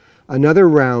 another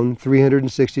round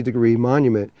 360-degree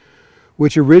monument,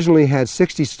 which originally had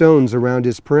 60 stones around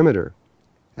its perimeter,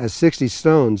 as 60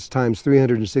 stones times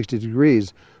 360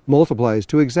 degrees multiplies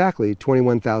to exactly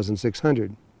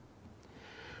 21,600.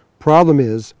 Problem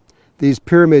is, these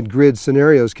pyramid grid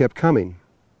scenarios kept coming.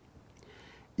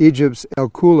 Egypt's El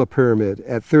Kula pyramid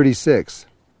at 36,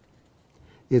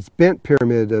 its bent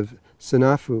pyramid of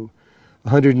Sinafu,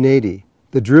 180,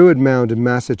 the Druid Mound in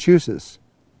Massachusetts,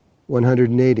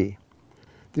 180,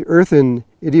 the earthen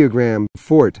ideogram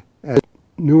fort at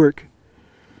Newark,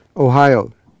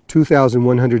 Ohio,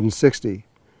 2,160,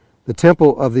 the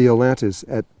Temple of the Atlantis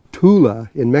at Tula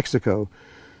in Mexico,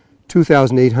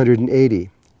 2,880,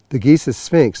 the Giza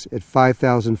Sphinx at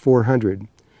 5,400,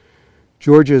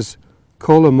 Georgia's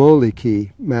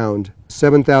Kolomoliki Mound,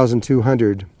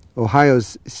 7,200,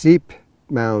 Ohio's Seep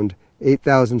Mound,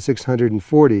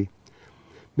 8,640,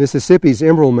 Mississippi's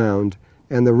Emerald Mound,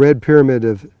 and the Red Pyramid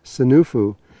of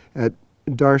Sinufu at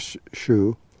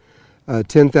Darshu,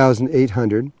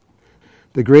 10,800,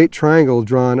 the Great Triangle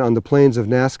drawn on the plains of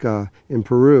Nazca in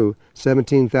Peru,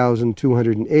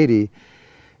 17,280,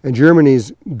 and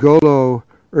Germany's Golo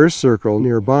Earth Circle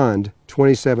near Bond,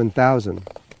 27,000.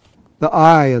 The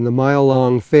eye and the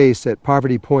mile-long face at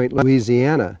Poverty Point,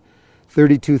 Louisiana,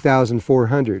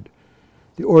 32,400.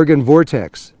 The Oregon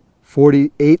Vortex,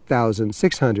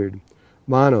 48,600.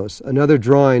 Manos, another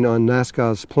drawing on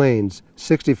Nazca's plains,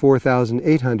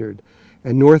 64,800.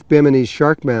 And North Bimini's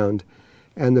Shark Mound,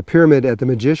 and the pyramid at the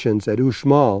Magicians at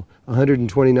Uxmal,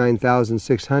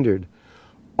 129,600,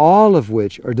 all of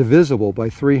which are divisible by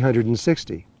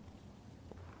 360.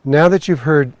 Now that you've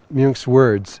heard Munch's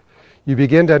words, you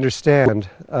begin to understand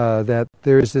that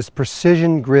there is this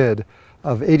precision grid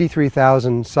of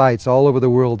 83,000 sites all over the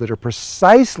world that are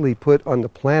precisely put on the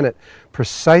planet,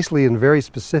 precisely in very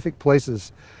specific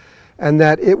places, and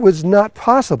that it was not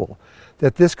possible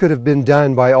that this could have been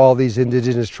done by all these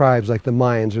indigenous tribes like the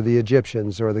Mayans or the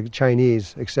Egyptians or the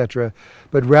Chinese, etc.,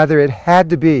 but rather it had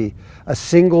to be a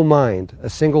single mind, a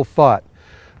single thought,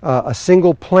 a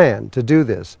single plan to do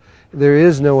this. There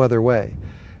is no other way.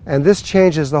 And this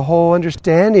changes the whole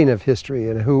understanding of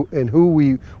history and who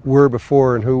we were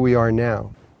before and who we are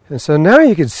now. And so now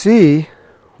you can see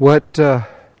what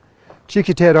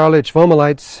Chikitet Arlich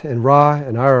Vomalites and Ra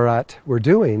and Ararat were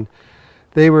doing.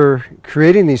 They were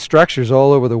creating these structures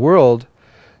all over the world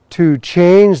to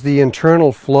change the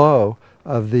internal flow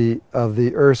of the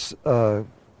Earth's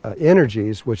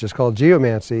energies, which is called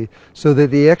geomancy, so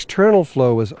that the external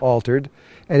flow was altered,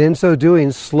 and in so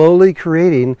doing, slowly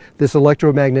creating this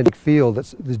electromagnetic field,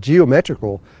 that's the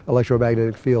geometrical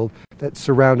electromagnetic field that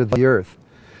surrounded the Earth.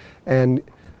 And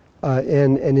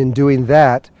in doing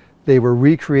that, they were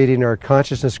recreating our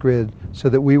consciousness grid so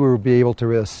that we would be able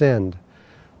to ascend.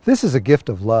 This is a gift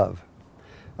of love.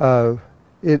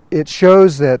 It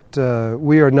shows that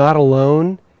we are not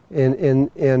alone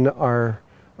in our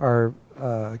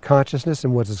consciousness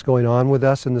and what is going on with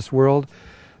us in this world,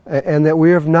 and that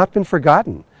we have not been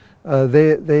forgotten.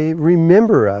 They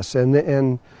remember us,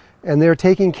 and they're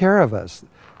taking care of us.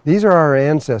 These are our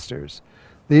ancestors.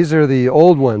 These are the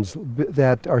old ones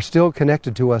that are still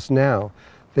connected to us now.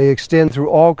 They extend through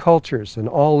all cultures and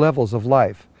all levels of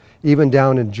life, even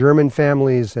down in German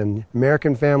families and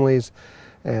American families,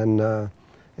 and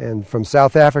from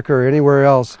South Africa or anywhere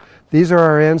else. These are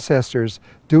our ancestors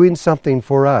doing something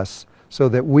for us so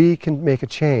that we can make a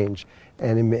change.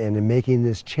 And in making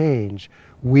this change,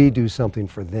 we do something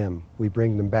for them. We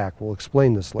bring them back. We'll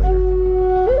explain this later.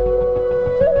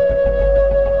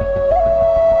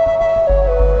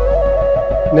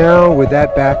 Now, with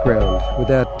that background, with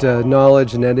that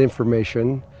knowledge and that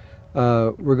information,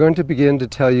 we're going to begin to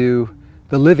tell you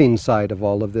the living side of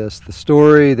all of this, the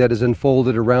story that has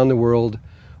unfolded around the world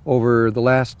over the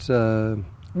last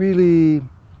really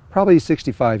probably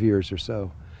 65 years or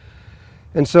so.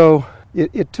 And so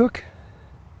it took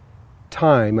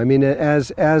time. I mean,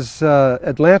 as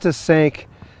Atlantis sank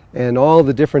and all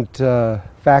the different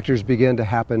factors began to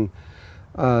happen,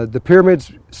 the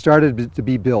pyramids started to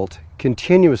be built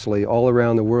continuously all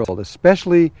around the world,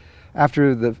 especially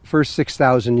after the first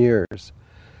 6,000 years.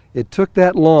 It took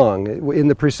that long. In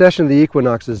the precession of the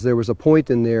equinoxes, there was a point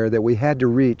in there that we had to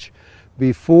reach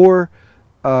before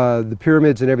the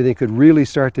pyramids and everything could really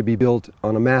start to be built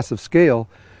on a massive scale,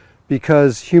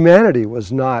 because humanity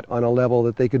was not on a level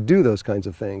that they could do those kinds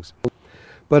of things.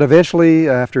 But eventually,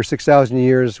 after 6,000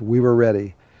 years, we were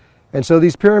ready. And so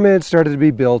these pyramids started to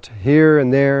be built here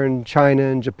and there in China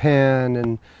and Japan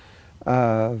and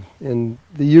in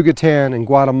the Yucatan and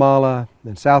Guatemala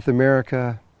and South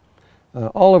America,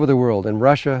 all over the world, in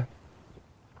Russia.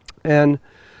 And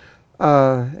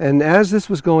as this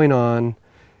was going on,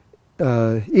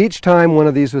 each time one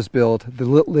of these was built,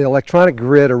 the electronic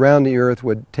grid around the Earth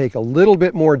would take a little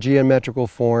bit more geometrical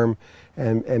form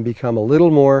and become a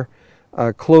little more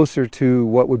closer to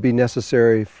what would be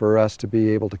necessary for us to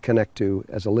be able to connect to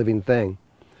as a living thing.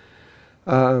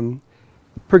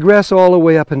 Progress all the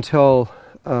way up until,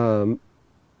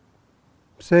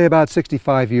 say, about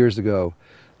 65 years ago,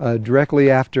 directly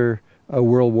after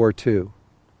World War II.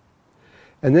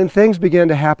 And then things began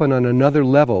to happen on another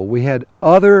level. We had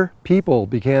other people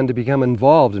began to become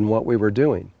involved in what we were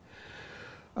doing.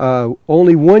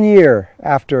 Only 1 year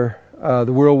after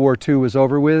the World War II was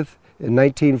over with, in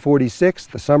 1946,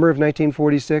 the summer of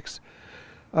 1946,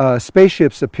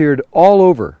 spaceships appeared all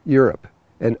over Europe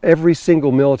and every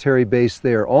single military base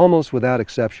there, almost without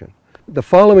exception. The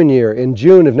following year, in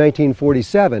June of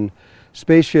 1947,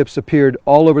 spaceships appeared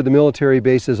all over the military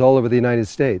bases all over the United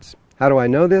States. How do I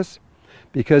know this?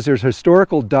 Because there's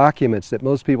historical documents that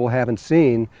most people haven't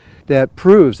seen that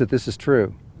proves that this is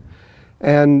true.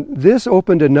 And this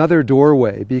opened another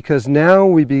doorway, because now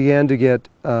we began to get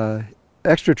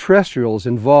extraterrestrials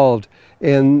involved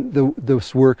in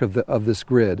this work of this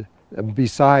grid,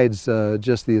 besides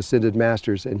just the ascended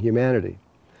masters and humanity.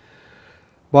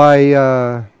 By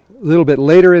a little bit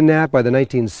later in that, by the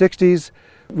 1960s,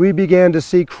 we began to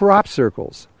see crop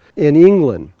circles in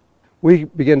England. We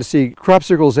began to see crop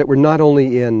circles that were not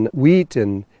only in wheat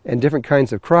and different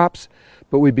kinds of crops,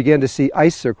 but we began to see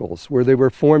ice circles where they were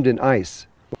formed in ice,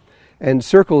 and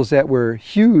circles that were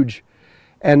huge,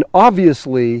 and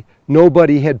obviously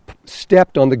nobody had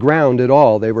stepped on the ground at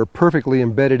all. They were perfectly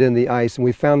embedded in the ice, and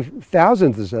we found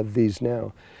thousands of these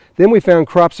now. Then we found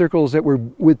crop circles that were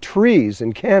with trees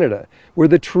in Canada, where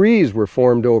the trees were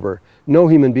formed over. No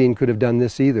human being could have done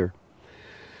this either.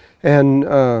 And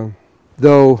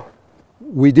though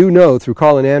we do know through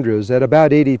Colin Andrews that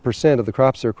about 80% of the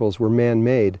crop circles were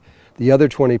man-made, the other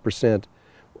 20%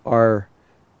 are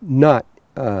not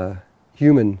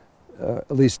human, at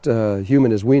least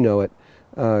human as we know it,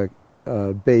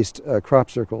 based crop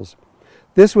circles.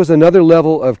 This was another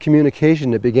level of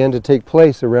communication that began to take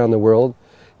place around the world.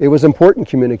 It was important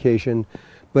communication,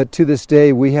 but to this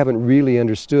day we haven't really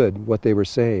understood what they were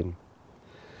saying.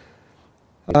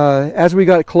 As we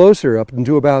got closer up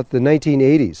into about the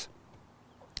 1980s,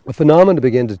 a phenomenon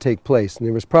began to take place, and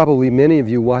there was probably many of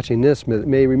you watching this that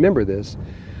may remember this.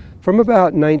 From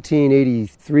about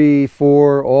 1983,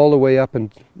 4, all the way up,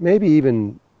 and maybe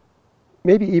even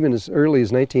as early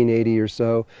as 1980 or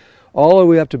so, all the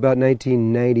way up to about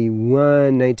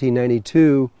 1991,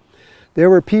 1992, there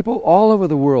were people all over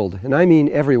the world, and I mean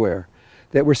everywhere,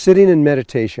 that were sitting in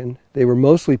meditation. They were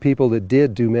mostly people that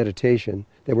did do meditation,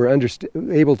 that were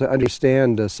able to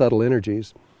understand subtle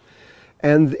energies.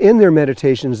 And in their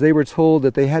meditations, they were told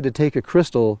that they had to take a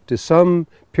crystal to some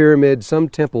pyramid, some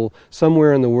temple,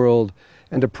 somewhere in the world,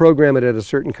 and to program it at a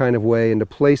certain kind of way and to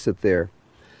place it there.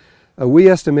 We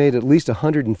estimate at least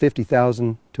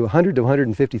 150,000 to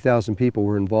 150,000 people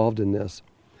were involved in this.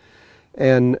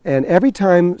 And every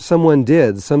time someone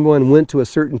went to a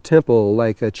certain temple,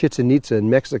 like Chichen Itza in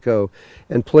Mexico,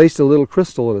 and placed a little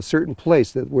crystal in a certain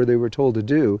place where they were told to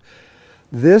do,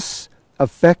 this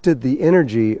affected the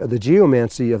energy of the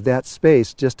geomancy of that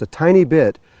space just a tiny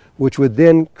bit, which would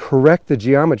then correct the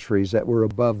geometries that were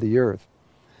above the earth.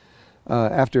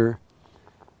 After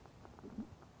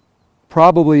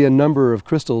probably a number of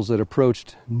crystals that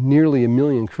approached nearly 1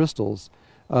 million crystals,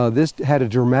 this had a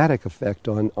dramatic effect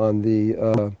on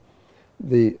the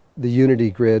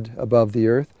unity grid above the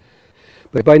earth.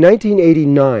 But by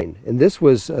 1989, and this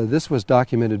was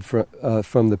documented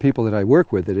from the people that I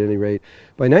work with at any rate,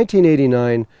 by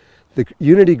 1989, the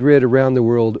unity grid around the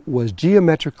world was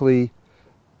geometrically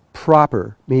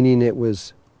proper, meaning it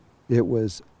was an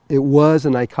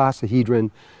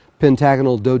icosahedron,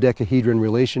 pentagonal dodecahedron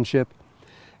relationship,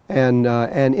 and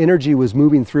energy was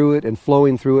moving through it and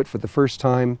flowing through it for the first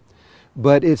time,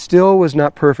 but it still was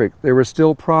not perfect. There were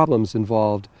still problems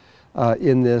involved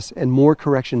in this, and more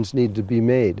corrections need to be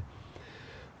made.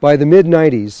 By the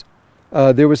mid-90s,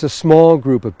 there was a small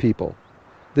group of people.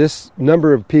 This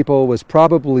number of people was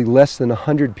probably less than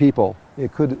 100 people.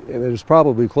 It was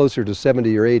probably closer to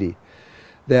 70 or 80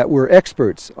 that were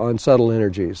experts on subtle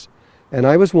energies. And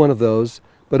I was one of those,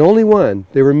 but only one.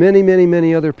 There were many, many,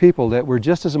 many other people that were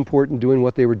just as important doing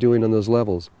what they were doing on those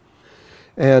levels.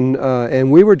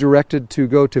 And we were directed to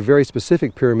go to very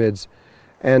specific pyramids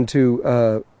and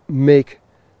to make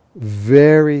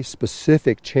very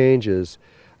specific changes,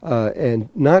 and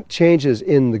not changes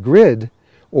in the grid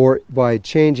or by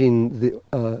changing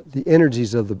the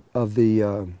energies of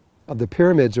the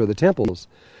pyramids or the temples,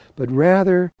 but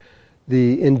rather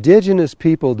the indigenous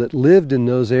people that lived in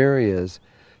those areas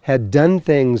had done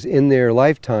things in their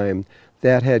lifetime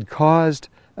that had caused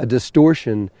a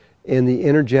distortion in the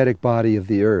energetic body of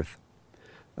the earth.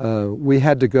 We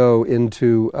had to go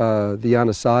into the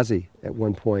Anasazi at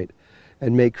one point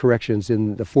and make corrections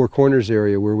in the Four Corners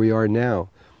area where we are now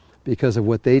because of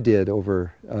what they did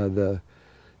over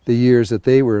the years that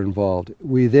they were involved.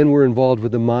 We then were involved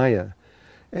with the Maya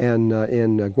and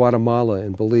in Guatemala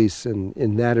and Belize and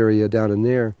in that area down in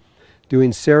there,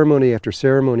 doing ceremony after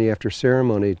ceremony after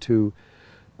ceremony to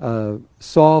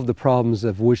solve the problems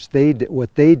of which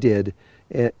what they did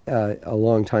a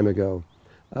long time ago.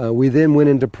 We then went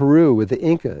into Peru with the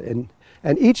Inca,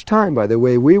 and each time, by the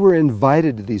way, we were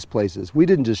invited to these places. We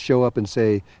didn't just show up and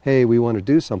say, hey, we want to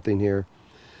do something here.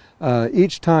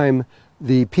 Each time,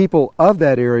 the people of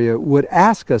that area would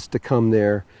ask us to come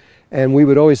there, and we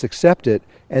would always accept it,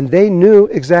 and they knew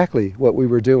exactly what we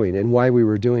were doing and why we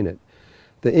were doing it.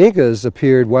 The Incas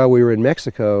appeared while we were in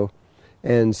Mexico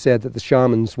and said that the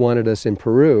shamans wanted us in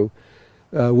Peru.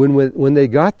 When they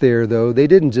got there, though, they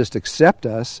didn't just accept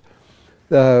us.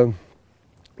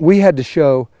 We had to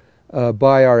show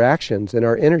by our actions and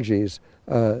our energies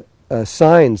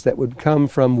signs that would come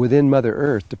from within Mother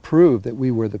Earth to prove that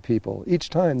we were the people. Each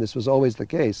time this was always the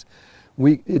case.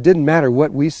 It didn't matter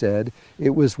what we said,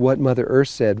 it was what Mother Earth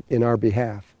said in our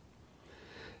behalf.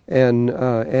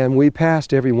 And we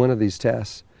passed every one of these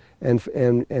tests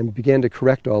and began to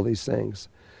correct all these things.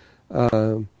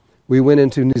 We went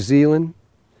into New Zealand,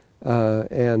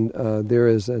 and there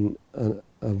is a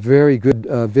very good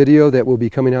video that will be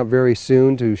coming out very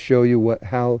soon to show you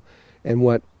how and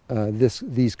what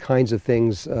these kinds of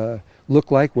things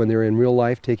look like when they're in real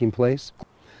life taking place.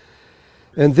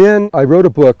 And then I wrote a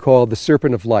book called The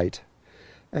Serpent of Light.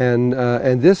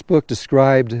 And this book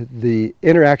described the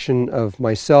interaction of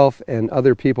myself and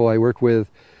other people I work with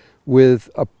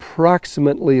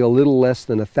approximately a little less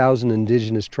than 1,000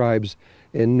 indigenous tribes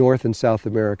in North and South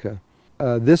America.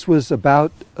 This was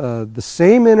about the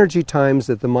same energy times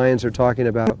that the Mayans are talking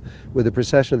about with the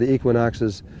precession of the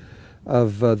equinoxes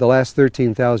of the last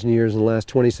 13,000 years and the last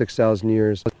 26,000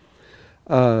 years.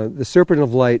 The Serpent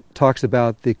of Light talks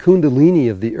about the kundalini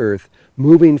of the earth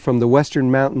moving from the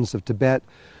western mountains of Tibet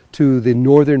to the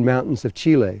northern mountains of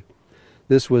Chile.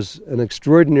 This was an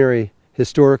extraordinary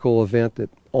historical event that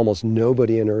almost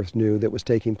nobody on earth knew that was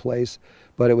taking place,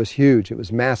 but it was huge, it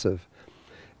was massive.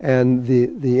 And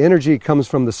the energy comes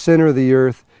from the center of the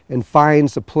earth and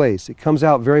finds a place. It comes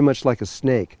out very much like a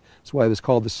snake. That's why it was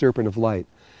called the Serpent of Light.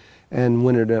 And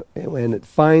when it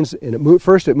finds, and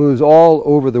first it moves all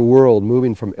over the world,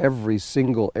 moving from every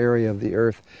single area of the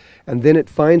earth, and then it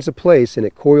finds a place and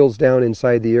it coils down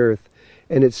inside the earth,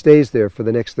 and it stays there for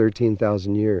the next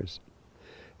 13,000 years.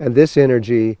 And this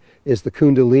energy is the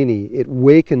Kundalini. It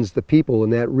wakens the people in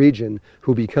that region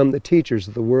who become the teachers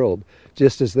of the world,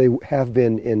 just as they have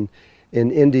been in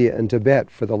India and Tibet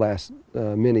for the last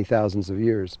many thousands of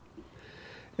years.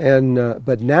 And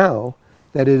but now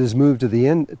that it has moved to the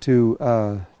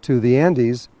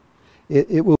Andes,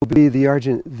 it will be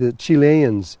the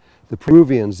Chileans, the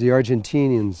Peruvians, the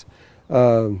Argentinians,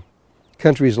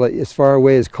 countries like as far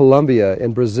away as Colombia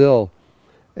and Brazil,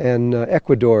 and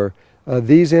Ecuador.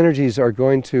 These energies are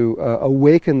going to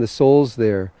awaken the souls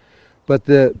there. But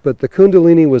the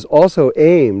Kundalini was also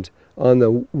aimed on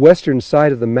the western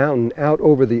side of the mountain out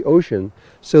over the ocean,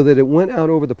 so that it went out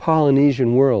over the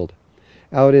Polynesian world,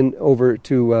 out over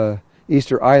to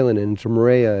Easter Island and to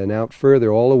Moorea and out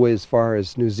further, all the way as far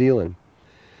as New Zealand.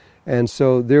 And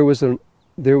so there was an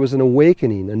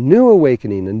awakening, a new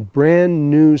awakening, and brand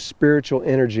new spiritual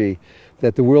energy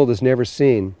that the world has never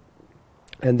seen.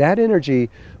 And that energy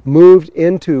moved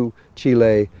into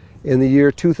Chile in the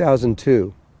year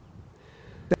 2002.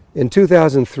 In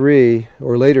 2003,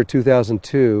 or later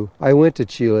 2002, I went to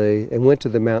Chile and went to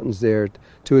the mountains there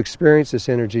to experience this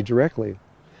energy directly.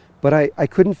 But I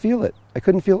couldn't feel it. I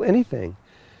couldn't feel anything.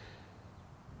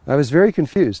 I was very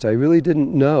confused. I really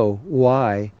didn't know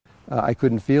why I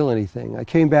couldn't feel anything. I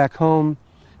came back home.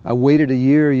 I waited a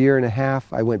year and a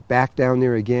half. I went back down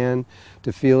there again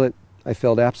to feel it. I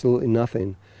felt absolutely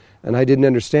nothing. And I didn't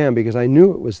understand, because I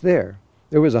knew it was there.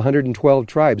 There was 112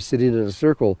 tribes sitting in a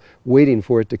circle waiting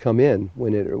for it to come in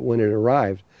when it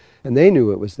arrived. And they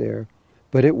knew it was there,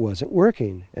 but it wasn't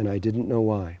working, and I didn't know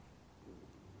why.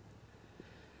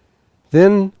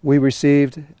 Then we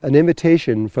received an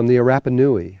invitation from the Rapa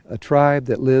Nui, a tribe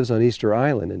that lives on Easter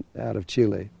Island out of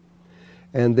Chile.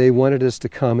 And they wanted us to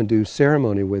come and do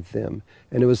ceremony with them.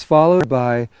 And it was followed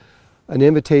by an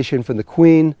invitation from the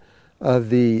Queen of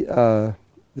the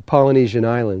Polynesian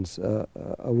Islands, a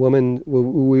woman,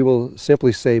 we will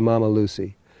simply say Mama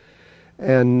Lucy.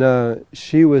 And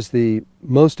she was the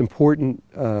most important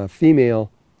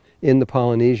female in the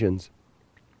Polynesians.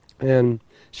 And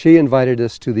she invited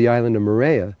us to the island of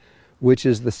Moorea, which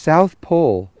is the south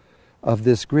pole of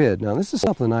this grid. Now, this is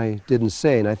something I didn't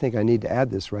say, and I think I need to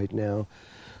add this right now.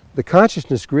 The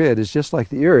consciousness grid is just like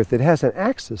the Earth. It has an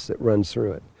axis that runs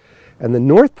through it. And the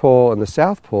North Pole and the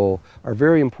South Pole are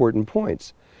very important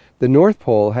points. The North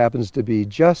Pole happens to be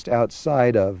just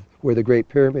outside of where the Great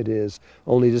Pyramid is,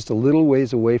 only just a little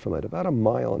ways away from it, about 1.5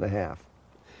 miles,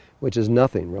 which is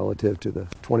nothing relative to the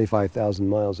 25,000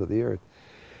 miles of the Earth.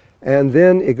 And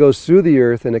then it goes through the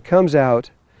Earth and it comes out.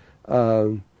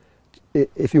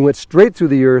 If you went straight through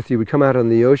the Earth, you would come out on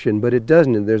the ocean, but it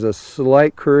doesn't. There's a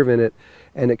slight curve in it,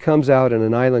 and it comes out on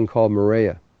an island called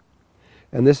Moorea.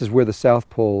 And this is where the South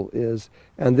Pole is.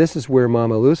 And this is where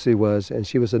Mama Lucy was, and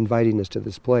she was inviting us to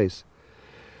this place.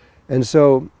 And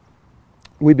so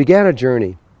we began a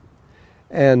journey.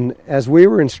 And as we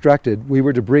were instructed, we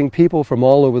were to bring people from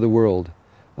all over the world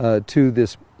to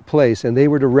this place, and they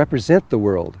were to represent the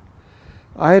world.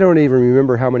 I don't even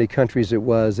remember how many countries it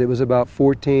was. It was about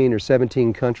 14 or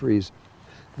 17 countries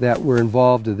that were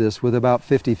involved in this, with about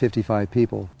 50, 55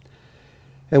 people.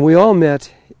 And we all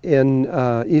met in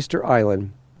Easter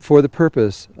Island for the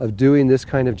purpose of doing this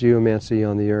kind of geomancy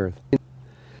on the Earth.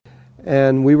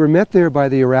 And we were met there by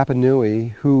the Rapa Nui,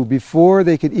 who, before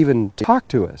they could even talk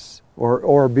to us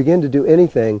or begin to do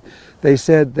anything, they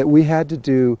said that we had to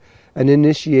do an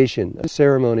initiation, a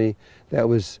ceremony that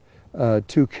was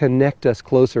to connect us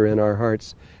closer in our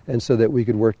hearts, and so that we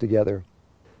could work together.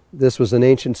 This was an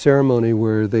ancient ceremony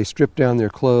where they stripped down their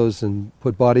clothes and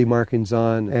put body markings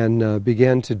on, and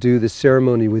began to do this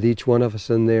ceremony with each one of us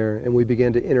in there, and we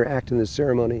began to interact in this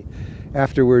ceremony.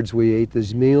 Afterwards, we ate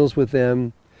these meals with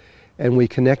them, and we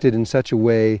connected in such a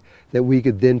way that we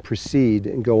could then proceed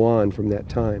and go on from that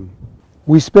time.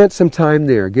 We spent some time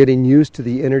there getting used to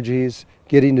the energies,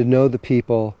 getting to know the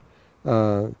people,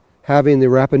 having the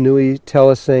Rapa Nui tell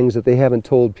us things that they haven't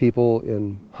told people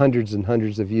in hundreds and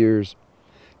hundreds of years,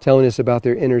 telling us about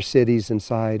their inner cities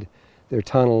inside, their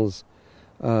tunnels,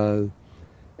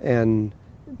 and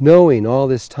knowing all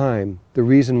this time the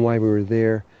reason why we were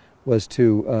there was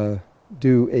to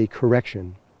do a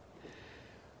correction.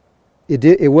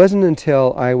 It wasn't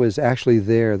until I was actually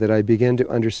there that I began to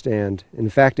understand. In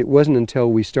fact, it wasn't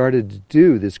until we started to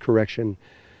do this correction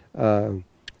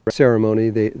ceremony.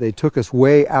 They took us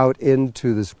way out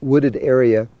into this wooded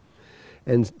area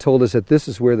and told us that this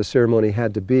is where the ceremony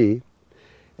had to be.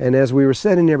 And as we were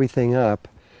setting everything up,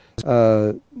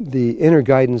 the inner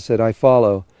guidance that I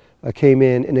follow came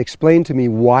in and explained to me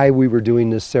why we were doing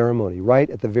this ceremony right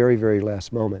at the very, very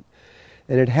last moment.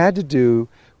 And it had to do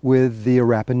with the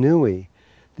Rapa Nui.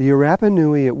 The Rapa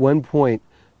Nui, at one point,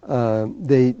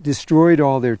 they destroyed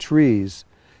all their trees,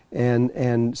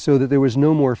 and so that there was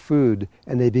no more food,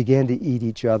 and they began to eat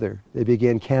each other. They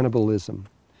began cannibalism.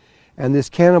 And this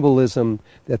cannibalism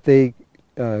that they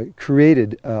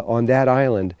created on that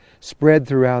island spread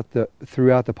throughout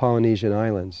the Polynesian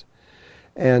islands.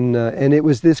 And it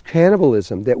was this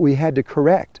cannibalism that we had to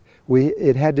correct.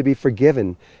 It had to be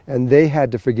forgiven, and they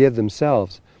had to forgive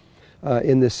themselves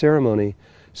in this ceremony,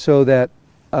 so that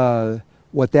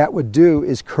what that would do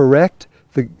is correct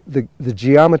the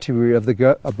geometry of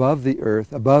above the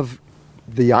earth, above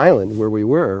the island where we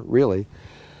were, really.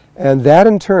 And that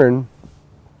in turn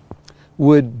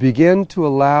would begin to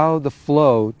allow the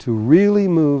flow to really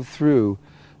move through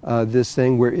this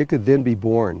thing where it could then be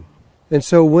born. And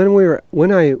so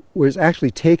when I was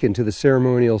actually taken to the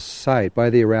ceremonial site by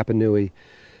the Rapa Nui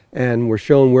and were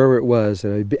shown where it was,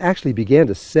 and I actually began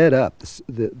to set up,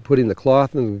 putting the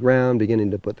cloth on the ground,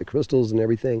 beginning to put the crystals and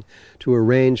everything to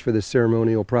arrange for the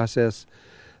ceremonial process,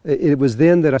 it was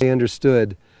then that I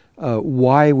understood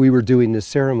why we were doing this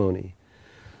ceremony.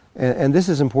 And this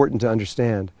is important to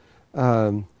understand.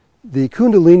 The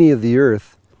Kundalini of the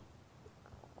earth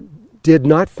did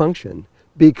not function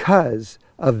because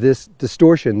of this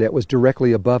distortion that was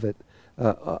directly above it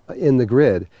in the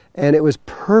grid. And it was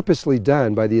purposely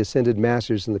done by the Ascended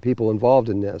Masters and the people involved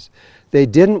in this. They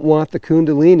didn't want the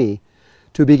Kundalini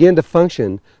to begin to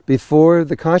function before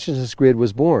the consciousness grid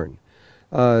was born.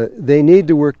 They need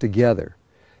to work together.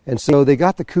 And so they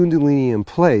got the Kundalini in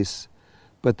place,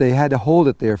 but they had to hold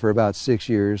it there for about 6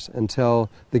 years until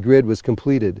the grid was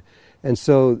completed. And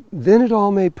so then it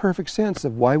all made perfect sense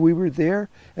of why we were there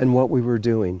and what we were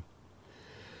doing.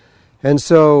 And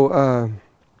so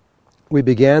we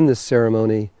began this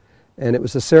ceremony, and it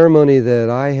was a ceremony that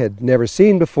I had never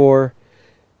seen before.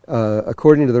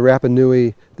 According to the Rapa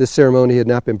Nui, this ceremony had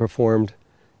not been performed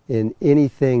in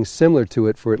anything similar to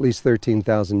it for at least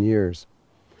 13,000 years.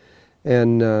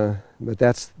 And but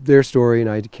that's their story, and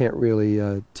I can't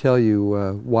really tell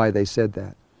you why they said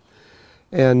that.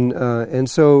 And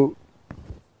so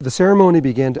the ceremony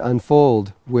began to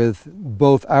unfold with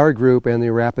both our group and the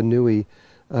Rapa Nui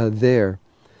there.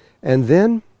 And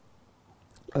then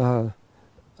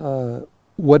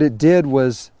what it did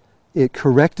was it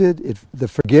corrected the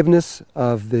forgiveness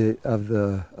of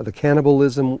the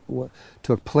cannibalism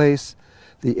took place.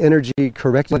 The energy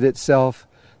corrected itself.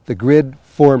 The grid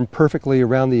formed perfectly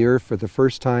around the earth for the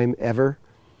first time ever,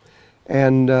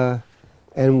 and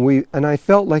I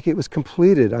felt like it was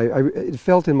completed. It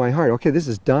felt in my heart, okay, this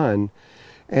is done,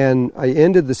 and I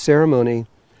ended the ceremony,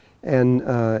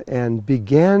 and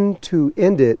began to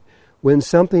end it when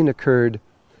something occurred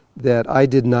that I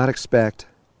did not expect.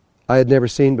 I had never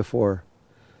seen before.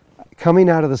 Coming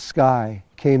out of the sky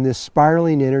came this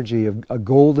spiraling energy of a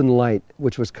golden light,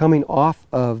 which was coming off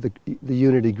of the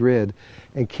unity grid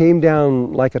and came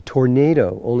down like a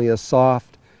tornado, only a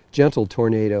soft, gentle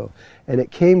tornado. And it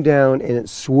came down and it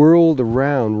swirled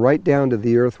around right down to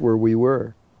the earth where we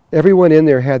were. Everyone in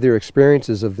there had their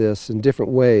experiences of this in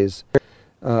different ways.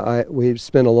 We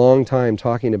spent a long time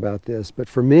talking about this, but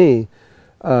for me,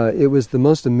 it was the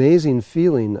most amazing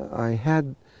feeling. I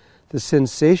had the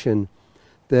sensation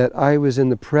that I was in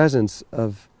the presence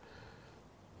of,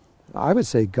 I would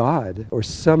say, God, or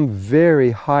some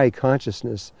very high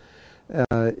consciousness.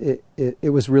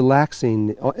 It was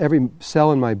relaxing. Every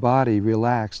cell in my body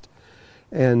relaxed.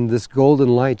 And this golden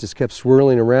light just kept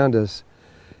swirling around us.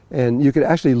 And you could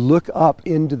actually look up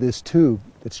into this tube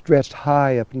that stretched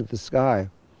high up into the sky.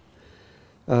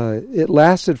 It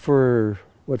lasted for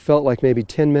what felt like maybe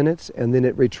 10 minutes, and then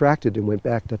it retracted and went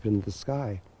back up into the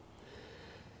sky.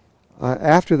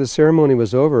 After the ceremony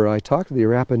was over, I talked to the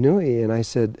Rapa Nui and I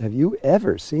said, have you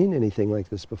ever seen anything like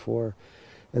this before?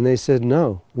 And they said,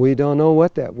 no, we don't know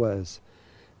what that was.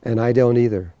 And I don't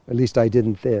either. At least I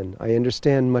didn't then. I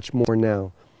understand much more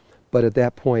now. But at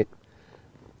that point,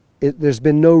 there's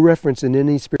been no reference in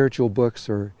any spiritual books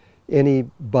or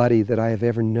anybody that I have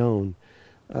ever known,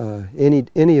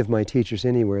 any of my teachers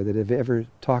anywhere that have ever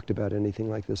talked about anything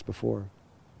like this before.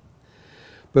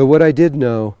 But what I did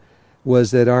know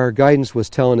was that our guidance was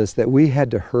telling us that we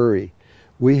had to hurry,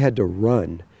 we had to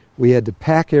run, we had to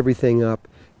pack everything up,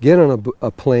 get on a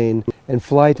plane, and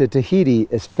fly to Tahiti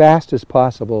as fast as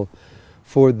possible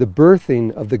for the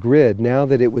birthing of the grid. Now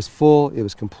that it was full, it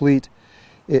was complete,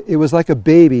 it was like a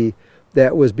baby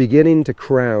that was beginning to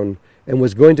crown and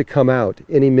was going to come out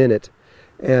any minute.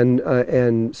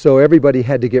 And so everybody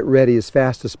had to get ready as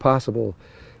fast as possible.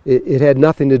 It had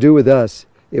nothing to do with us.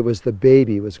 It was the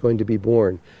baby was going to be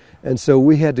born. And so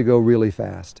we had to go really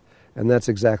fast. And that's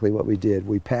exactly what we did.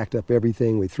 We packed up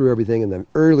everything, we threw everything, and then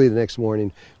early the next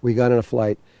morning we got on a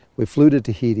flight, we flew to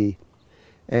Tahiti,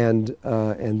 and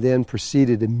then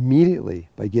proceeded immediately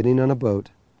by getting on a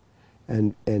boat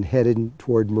and headed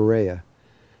toward Moorea,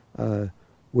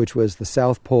 which was the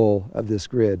south pole of this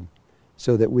grid,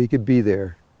 so that we could be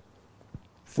there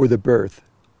for the birth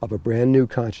of a brand new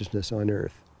consciousness on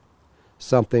Earth,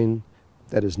 something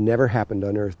that has never happened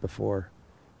on Earth before,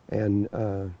 and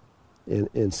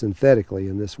synthetically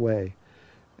in this way.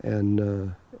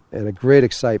 and a great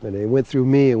excitement. It went through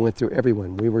me, it went through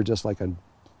everyone. We were just like on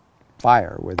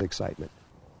fire with excitement.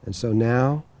 And so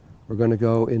now we're going to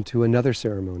go into another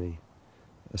ceremony,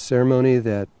 a ceremony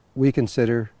that we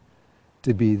consider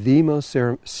to be the most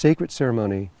sacred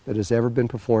ceremony that has ever been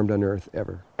performed on earth,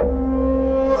 ever.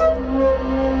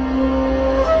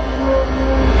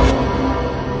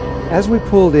 As we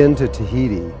pulled into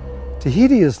Tahiti,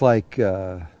 Tahiti is like,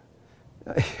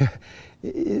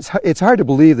 it's hard to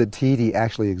believe that Tahiti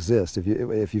actually exists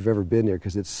if you've ever been there,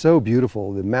 because it's so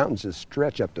beautiful. The mountains just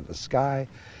stretch up to the sky.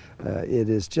 It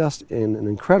is just an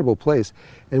incredible place.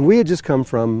 And we had just come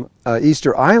from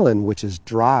Easter Island, which is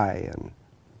dry and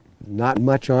not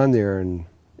much on there and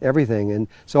everything. And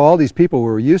so all these people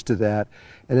were used to that.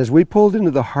 And as we pulled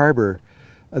into the harbor,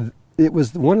 it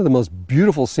was one of the most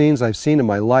beautiful scenes I've seen in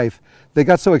my life. They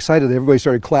got so excited that everybody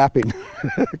started clapping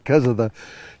because of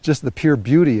just the pure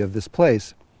beauty of this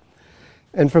place.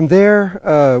 And from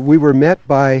there, we were met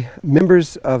by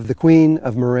members of the Queen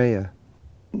of Moorea.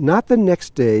 Not the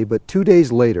next day, but 2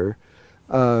 days later,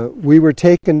 we were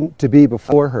taken to be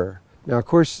before her. Now, of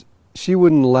course, she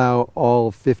wouldn't allow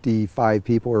all 55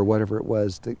 people or whatever it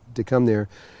was to come there.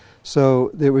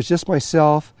 So there was just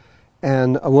myself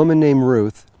and a woman named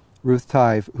Ruth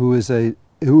Tive, who is a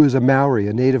Maori,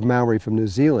 a native Maori from New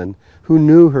Zealand, who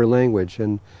knew her language,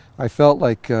 and I felt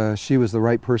like she was the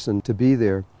right person to be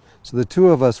there. So the two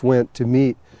of us went to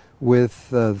meet with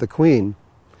the Queen.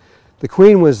 The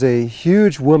Queen was a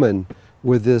huge woman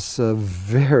with this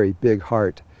very big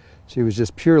heart. She was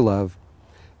just pure love.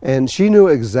 And she knew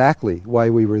exactly why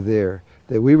we were there,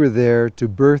 that we were there to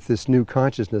birth this new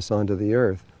consciousness onto the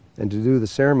earth and to do the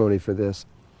ceremony for this.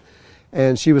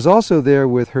 And she was also there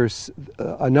with her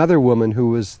another woman who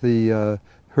was her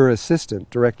assistant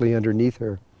directly underneath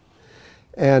her.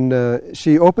 And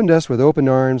she opened us with open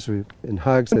arms and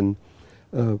hugs, and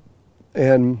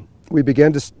we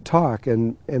began to talk.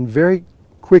 And very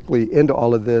quickly into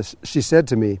all of this, she said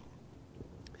to me,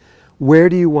 "Where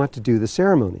do you want to do the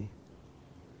ceremony?"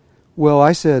 Well,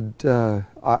 I said,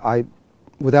 I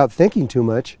without thinking too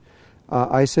much,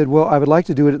 I said, well, I would like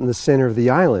to do it in the center of the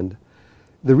island.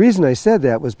 The reason I said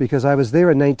that was because I was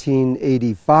there in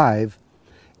 1985,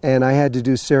 and I had to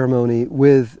do ceremony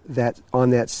on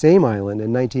that same island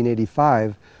in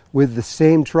 1985 with the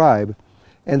same tribe,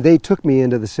 and they took me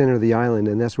into the center of the island,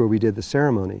 and that's where we did the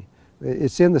ceremony.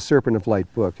 It's in the Serpent of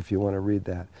Light book if you want to read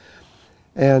that.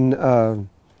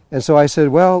 And so I said,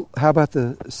 well, how about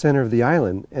the center of the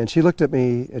island? And she looked at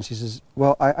me and she says,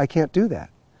 well, I can't do that.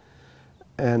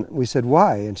 And we said,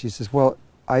 why? And she says, well,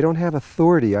 I don't have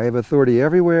authority. I have authority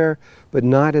everywhere, but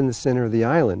not in the center of the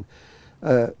island.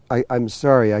 I'm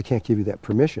sorry, I can't give you that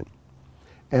permission.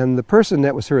 And the person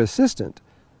that was her assistant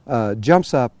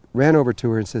jumps up, ran over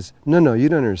to her and says, no, you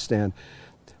don't understand.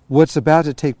 What's about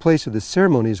to take place with this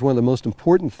ceremony is one of the most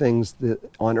important things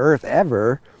on earth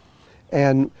ever.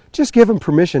 And just give him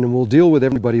permission and we'll deal with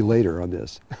everybody later on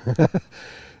this.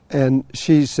 And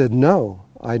she said, no,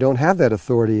 I don't have that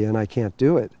authority and I can't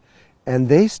do it. And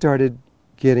they started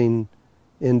getting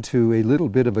into a little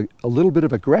bit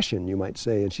of aggression, you might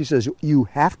say. And she says, you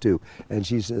have to. And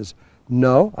she says,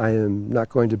 no, I am not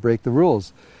going to break the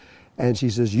rules. And she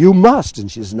says, you must.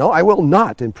 And she says, no, I will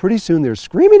not. And pretty soon they're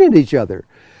screaming at each other.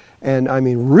 And I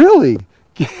mean, really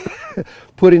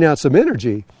putting out some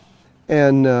energy.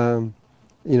 And,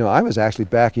 I was actually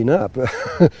backing up,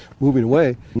 moving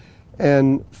away.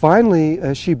 And finally,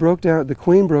 the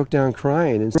Queen broke down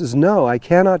crying and says, no, I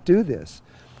cannot do this.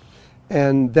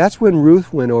 And that's when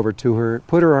Ruth went over to her,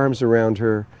 put her arms around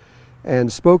her,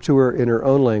 and spoke to her in her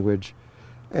own language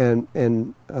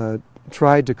and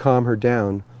tried to calm her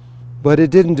down. But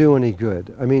it didn't do any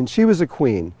good. I mean, she was a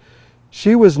queen.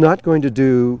 She was not going to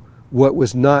do what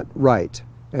was not right.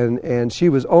 And she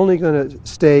was only going to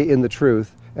stay in the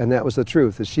truth. And that was the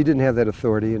truth, that she didn't have that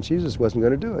authority and she just wasn't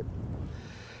going to do it.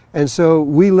 And so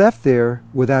we left there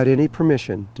without any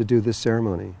permission to do this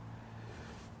ceremony.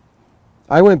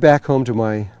 I went back home to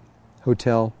my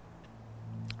hotel.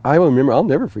 I'll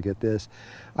never forget this.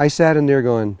 I sat in there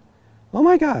going, oh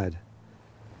my God,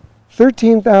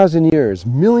 13,000 years,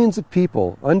 millions of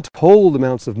people, untold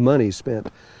amounts of money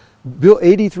spent,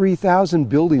 83,000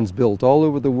 buildings built all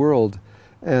over the world.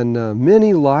 And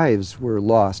many lives were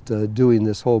lost doing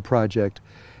this whole project.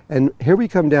 And here we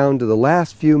come down to the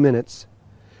last few minutes,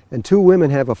 and two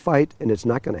women have a fight, and it's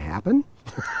not going to happen?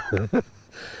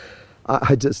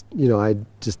 I just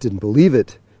didn't believe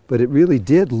it. But it really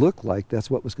did look like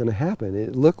that's what was going to happen.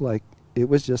 It looked like it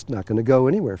was just not going to go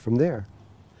anywhere from there.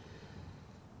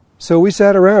 So we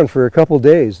sat around for a couple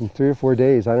days, and 3 or 4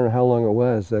 days, I don't know how long it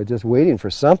was, just waiting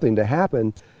for something to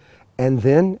happen. And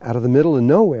then, out of the middle of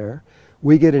nowhere,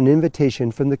 we get an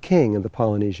invitation from the king of the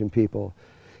Polynesian people.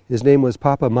 His name was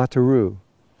Papa Mataru.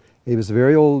 He was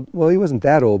very old. Well, he wasn't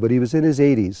that old, but he was in his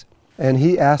 80s. And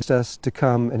he asked us to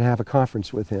come and have a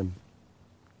conference with him.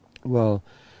 Well,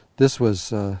 this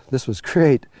was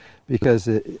great, because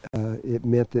it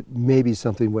meant that maybe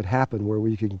something would happen where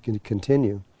we could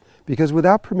continue. Because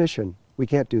without permission, we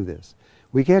can't do this.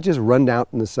 We can't just run out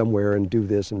into somewhere and do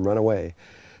this and run away.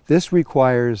 This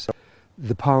requires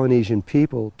the Polynesian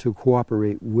people to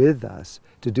cooperate with us,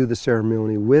 to do the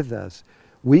ceremony with us.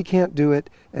 We can't do it,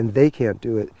 and they can't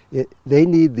do it. They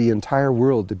need the entire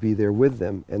world to be there with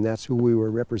them, and that's who we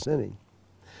were representing.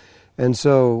 And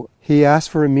so he asked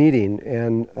for a meeting,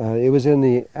 and it was in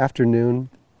the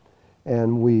afternoon,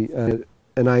 and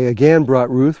I again brought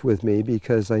Ruth with me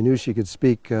because I knew she could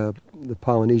speak the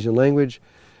Polynesian language,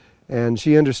 and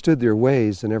she understood their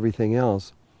ways and everything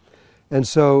else. And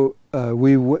so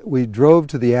we drove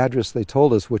to the address they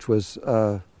told us, which was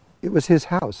it was his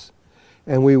house.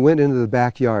 And we went into the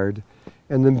backyard,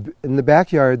 and in the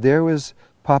backyard there was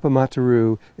Papa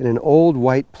Mataru in an old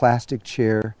white plastic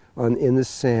chair in the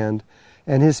sand,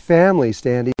 and his family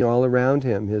standing all around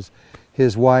him,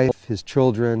 his wife, his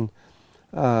children,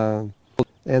 and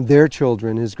their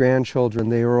children, his grandchildren.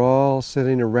 They were all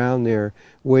sitting around there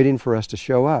waiting for us to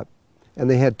show up. And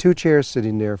they had 2 chairs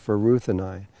sitting there for Ruth and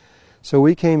I. So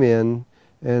we came in,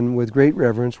 and with great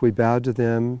reverence we bowed to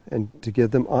them and to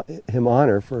give him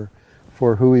honor for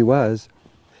who he was.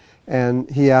 And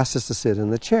he asked us to sit in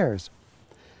the chairs.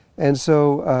 And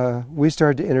so we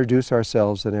started to introduce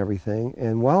ourselves and everything.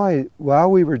 And while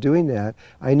we were doing that,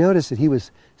 I noticed that he was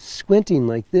squinting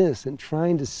like this and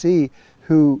trying to see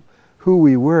who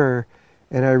we were.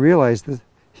 And I realized that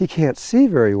he can't see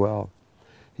very well.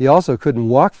 He also couldn't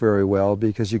walk very well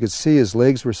because you could see his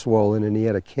legs were swollen, and he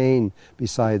had a cane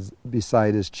beside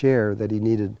his chair that he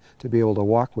needed to be able to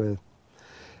walk with.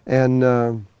 And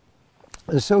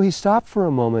so he stopped for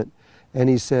a moment, and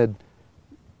he said,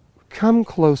 "Come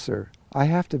closer. I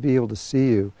have to be able to see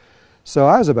you." So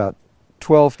I was about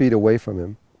 12 feet away from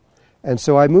him. And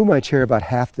so I moved my chair about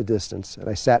half the distance, and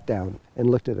I sat down and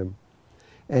looked at him.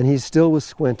 And he still was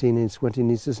squinting and squinting.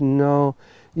 He says, "No,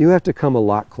 you have to come a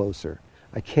lot closer.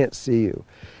 I can't see you."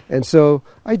 And so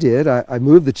I did. I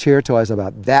moved the chair till I was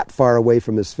about that far away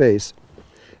from his face.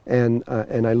 And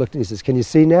I looked, and he says, "Can you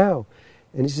see now?"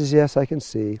 And he says, "Yes, I can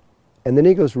see." And then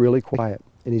he goes really quiet,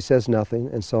 and he says nothing.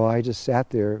 And so I just sat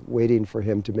there waiting for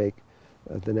him to make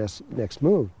the next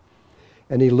move.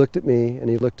 And he looked at me, and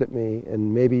he looked at me,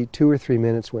 and maybe 2 or 3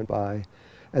 minutes went by.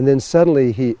 And then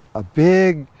suddenly his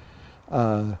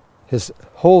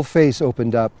whole face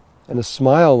opened up, and a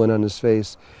smile went on his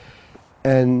face.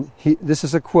 And this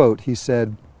is a quote. He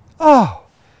said, "Oh,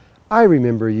 I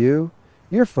remember you.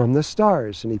 You're from the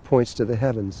stars." And he points to the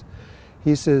heavens.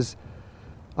 He says,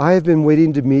 "I have been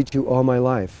waiting to meet you all my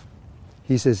life."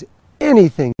 He says,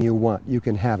 "Anything you want, you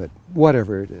can have it,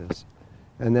 whatever it is."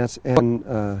 And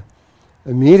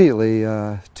immediately,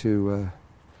 to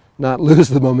not lose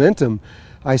the momentum,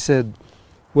 I said,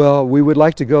 "Well, we would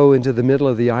like to go into the middle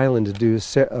of the island to do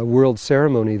a world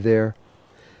ceremony there."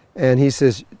 And he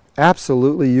says,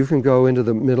 "Absolutely, you can go into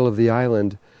the middle of the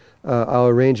island. I'll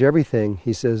arrange everything."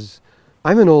 He says,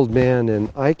 "I'm an old man, and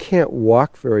I can't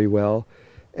walk very well,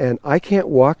 and I can't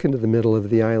walk into the middle of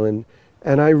the island,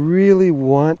 and I really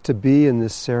want to be in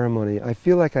this ceremony. I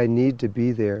feel like I need to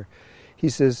be there." He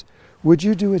says, "Would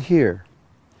you do it here?"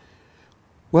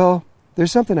 Well,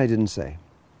 there's something I didn't say.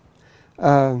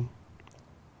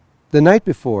 The night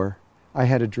before, I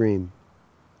had a dream.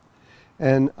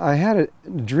 And I had a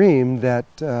dream that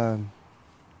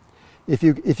if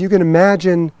you can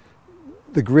imagine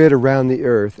the grid around the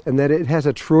Earth, and that it has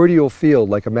a toroidal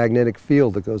field, like a magnetic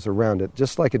field that goes around it,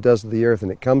 just like it does the Earth,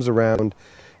 and it comes around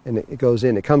and it goes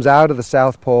in. It comes out of the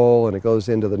South Pole and it goes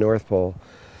into the North Pole.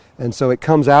 And so it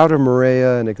comes out of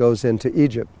Morea and it goes into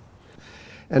Egypt.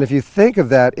 And if you think of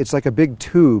that, it's like a big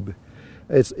tube.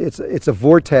 It's a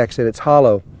vortex, and it's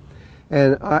hollow.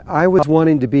 And I was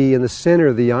wanting to be in the center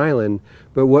of the island,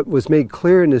 but what was made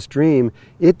clear in this dream,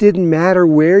 it didn't matter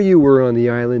where you were on the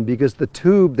island, because the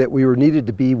tube that we were needed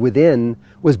to be within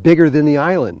was bigger than the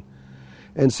island.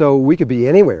 And so we could be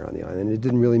anywhere on the island. It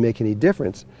didn't really make any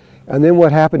difference. And then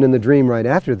what happened in the dream right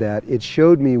after that, it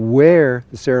showed me where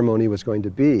the ceremony was going to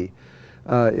be.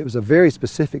 It was a very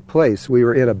specific place. We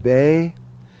were in a bay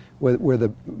where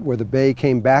the bay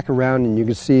came back around, and you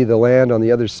could see the land on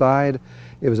the other side.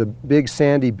 It was a big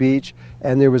sandy beach,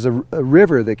 and there was a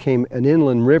river that came, an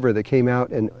inland river that came out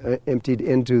and emptied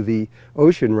into the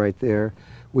ocean right there,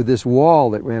 with this wall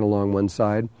that ran along one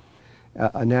side,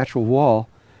 a natural wall.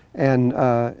 And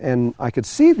I could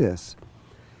see this.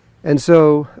 And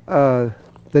so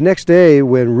the next day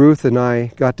when Ruth and I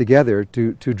got together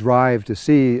to drive to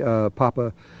see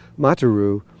Papa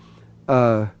Mataru,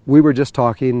 we were just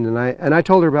talking, and I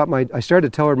told her about I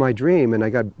started to tell her my dream, and I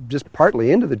got just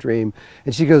partly into the dream,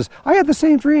 and she goes, I had the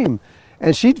same dream.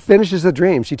 And she finishes the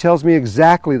dream. She tells me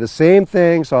exactly the same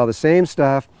thing, saw the same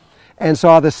stuff, and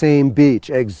saw the same beach,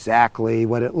 exactly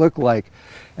what it looked like.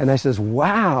 And I says,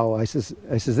 wow, I says,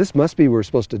 this must be, we're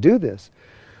supposed to do this.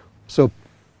 So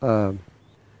Papa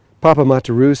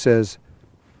Mataru says,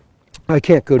 I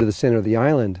can't go to the center of the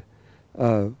island.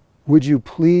 Would you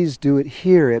please do it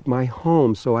here at my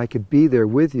home so I could be there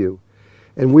with you?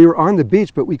 And we were on the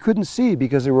beach, but we couldn't see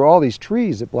because there were all these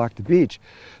trees that blocked the beach.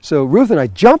 So Ruth and I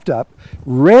jumped up,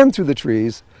 ran through the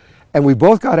trees, and we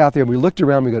both got out there and we looked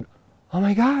around and we go, oh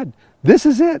my God, this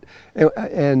is it.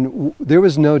 And there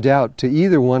was no doubt to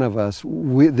either one of us,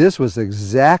 this was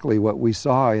exactly what we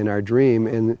saw in our dream,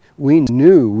 and we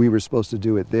knew we were supposed to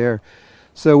do it there.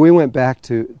 So we went back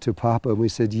to Papa and we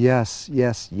said, yes,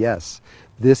 yes, yes,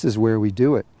 this is where we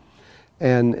do it.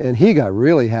 And he got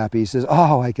really happy. He says,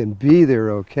 oh, I can be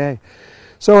there, okay.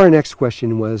 So our next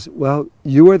question was, well,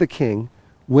 you are the king.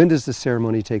 When does the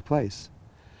ceremony take place?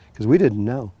 Because we didn't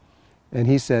know. And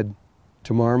he said,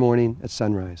 tomorrow morning at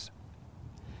sunrise.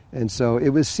 And so it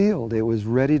was sealed. It was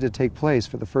ready to take place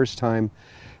for the first time.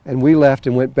 And we left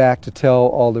and went back to tell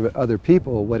all the other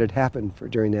people what had happened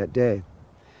during that day.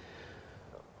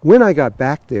 When I got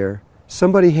back there,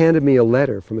 somebody handed me a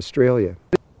letter from Australia.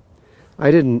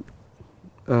 I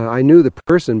knew the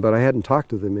person, but I hadn't talked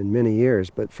to them in many years.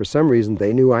 But for some reason,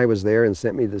 they knew I was there and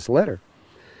sent me this letter.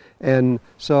 And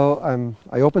so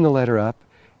I opened the letter up,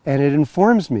 and it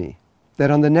informs me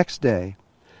that on the next day,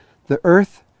 the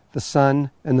earth, the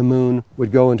sun, and the moon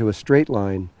would go into a straight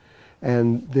line,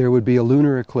 and there would be a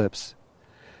lunar eclipse,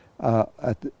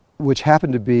 which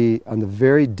happened to be on the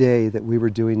very day that we were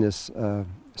doing this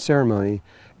ceremony,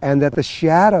 and that the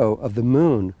shadow of the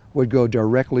moon would go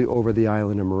directly over the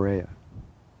island of Moorea.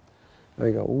 I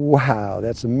go, wow,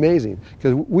 that's amazing,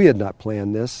 because we had not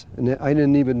planned this, and I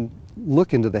didn't even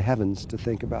look into the heavens to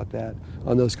think about that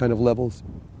on those kind of levels.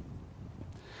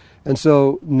 And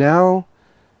so now,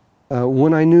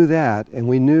 when I knew that, and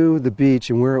we knew the beach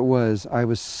and where it was, I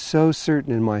was so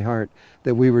certain in my heart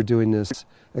that we were doing this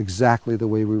exactly the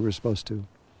way we were supposed to.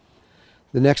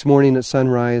 The next morning at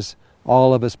sunrise,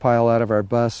 all of us pile out of our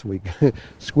bus. We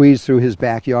squeeze through his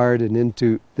backyard and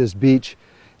into this beach,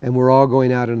 and we're all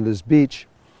going out into this beach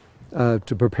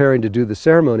to preparing to do the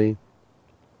ceremony.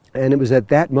 And it was at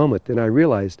that moment that I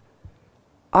realized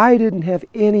I didn't have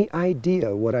any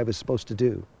idea what I was supposed to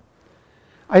do.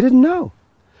 I didn't know.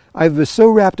 I was so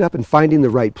wrapped up in finding the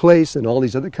right place and all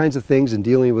these other kinds of things and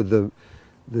dealing with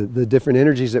the different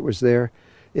energies that was there.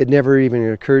 It never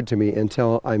even occurred to me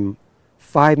until I'm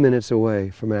 5 minutes away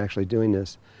from actually doing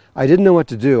this. I didn't know what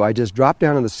to do. I just dropped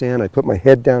down in the sand. I put my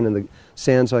head down in the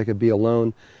sand so I could be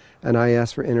alone, and I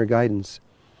asked for inner guidance.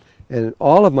 And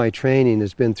all of my training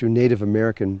has been through Native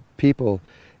American people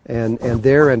and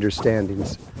their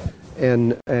understandings.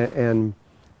 And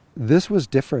this was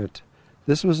different.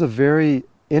 This was a very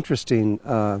interesting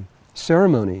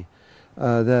ceremony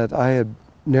that I had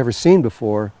never seen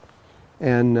before,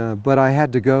 but I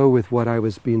had to go with what I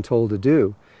was being told to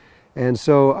do. And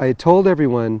so I told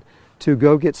everyone to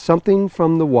go get something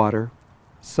from the water,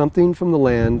 something from the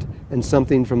land, and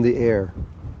something from the air.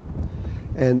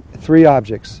 And 3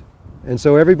 objects. And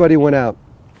so everybody went out.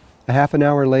 A half an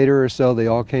hour later or so, they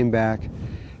all came back.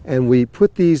 And we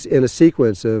put these in a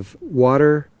sequence of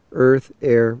water, earth,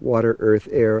 air, water, earth,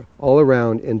 air, all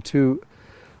around into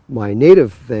my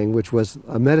native thing, which was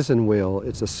a medicine wheel.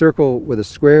 It's a circle with a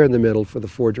square in the middle for the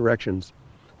 4 directions.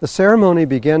 The ceremony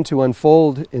began to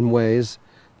unfold in ways,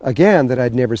 again, that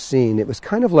I'd never seen. It was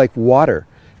kind of like water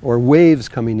or waves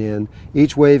coming in,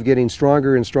 each wave getting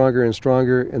stronger and stronger and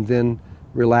stronger, and then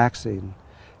relaxing.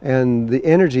 And the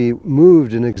energy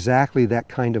moved in exactly that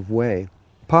kind of way.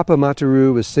 Papa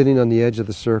Mataru was sitting on the edge of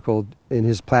the circle in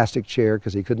his plastic chair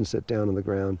because he couldn't sit down on the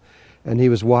ground, and he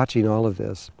was watching all of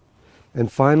this.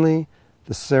 And finally,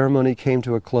 the ceremony came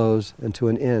to a close and to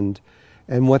an end.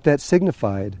 And what that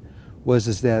signified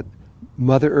was that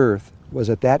Mother Earth was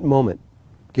at that moment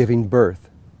giving birth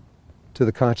to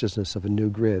the consciousness of a new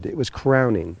grid. It was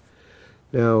crowning.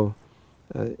 Now,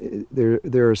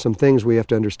 there are some things we have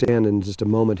to understand in just a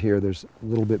moment here. There's a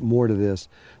little bit more to this.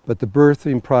 But the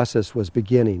birthing process was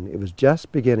beginning. It was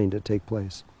just beginning to take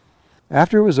place.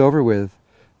 After it was over with,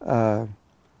 Papa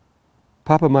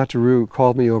Mataru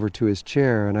called me over to his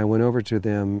chair, and I went over to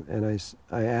them, and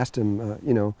I asked him,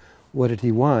 what did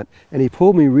he want? And he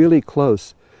pulled me really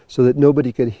close so that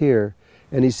nobody could hear.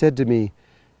 And he said to me,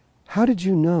 "How did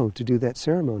you know to do that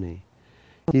ceremony?"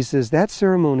 He says, "That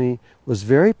ceremony was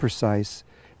very precise,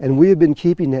 and we have been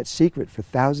keeping that secret for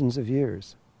thousands of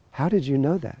years. How did you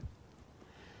know that?"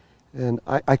 And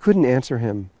I couldn't answer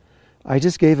him. I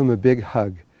just gave him a big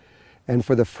hug. And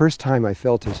for the first time, I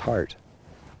felt his heart.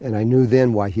 And I knew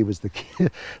then why he was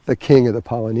the king of the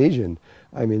Polynesian.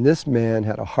 I mean, this man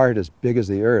had a heart as big as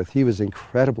the earth. He was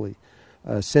incredibly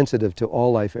sensitive to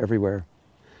all life everywhere.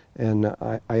 And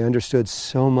I understood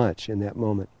so much in that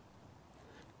moment.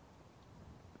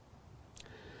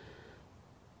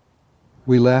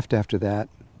 We left after that.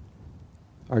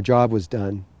 Our job was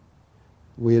done.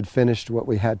 We had finished what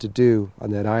we had to do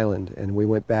on that island, and we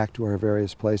went back to our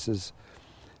various places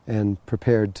and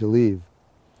prepared to leave.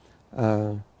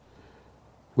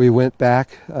 We went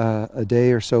back a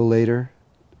day or so later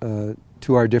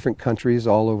to our different countries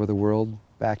all over the world,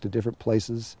 back to different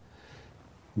places,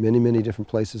 many, many different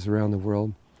places around the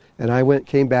world. And I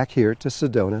came back here to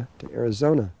Sedona, to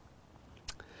Arizona.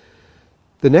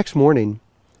 The next morning,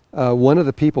 one of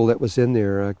the people that was in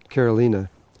there, Carolina,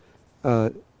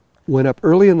 went up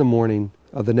early in the morning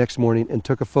of the next morning and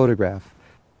took a photograph.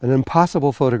 An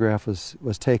impossible photograph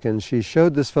was taken. She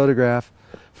showed this photograph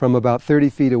from about 30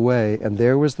 feet away, and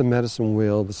there was the medicine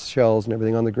wheel, the shells and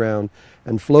everything on the ground,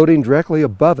 and floating directly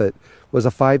above it was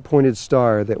a five-pointed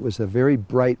star that was a very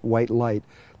bright white light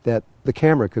that the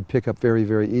camera could pick up very,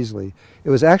 very easily. It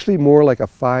was actually more like a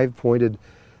five-pointed,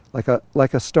 like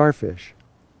a starfish.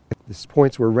 The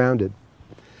points were rounded.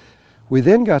 We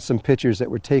then got some pictures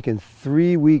that were taken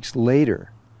 3 weeks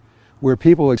later, where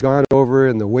people had gone over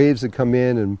and the waves had come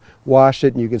in and washed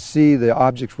it, and you could see the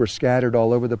objects were scattered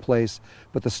all over the place,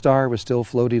 but the star was still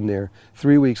floating there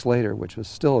 3 weeks later, which was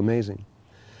still amazing.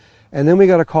 And then we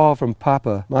got a call from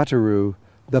Papa Mataru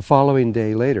the following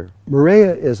day later.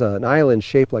 Moorea is an island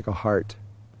shaped like a heart,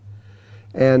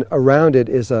 and around it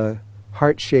is a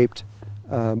heart-shaped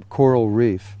coral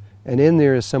reef, and in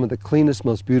there is some of the cleanest,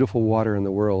 most beautiful water in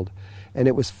the world, and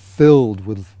it was filled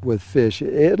with fish.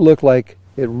 It looked like,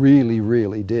 it really,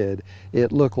 really did.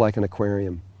 It looked like an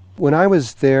aquarium. When I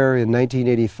was there in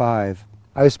 1985,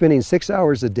 I was spending 6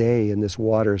 hours a day in this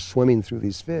water swimming through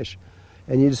these fish,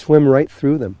 and you just swim right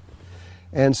through them.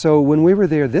 And so when we were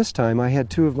there this time, I had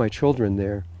two of my children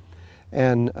there,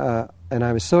 and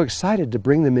I was so excited to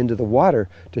bring them into the water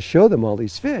to show them all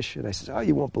these fish. And I said, "Oh,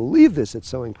 you won't believe this. It's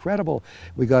so incredible."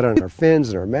 We got on our fins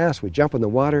and our masks, we jump in the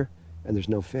water, and there's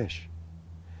no fish.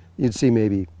 You'd see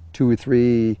maybe 2 or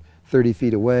 3 30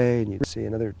 feet away, and you'd see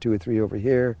another 2 or 3 over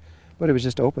here, but it was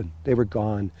just open. They were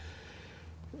gone.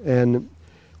 And,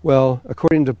 well,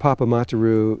 according to Papa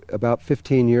Mataru, about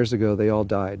 15 years ago, they all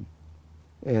died,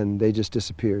 and they just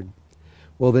disappeared.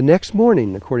 Well, the next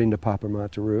morning, according to Papa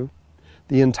Mataru,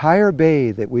 the entire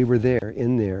bay that we were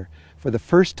in there, for the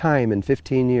first time in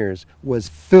 15 years, was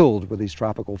filled with these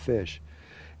tropical fish.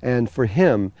 And for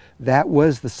him, that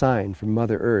was the sign from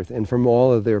Mother Earth and from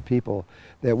all of their people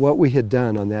that what we had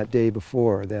done on that day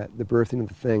before, that the birthing of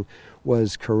the thing,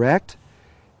 was correct,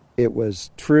 it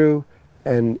was true,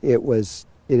 and it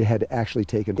had actually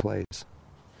taken place.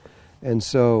 And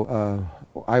so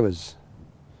I was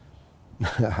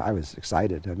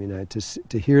excited. I mean,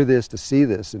 to hear this, to see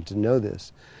this, and to know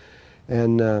this.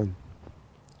 And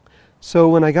so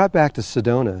when I got back to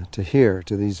Sedona,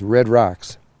 to these red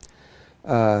rocks,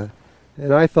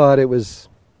 and I thought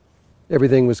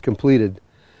everything was completed.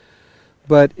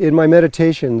 But in my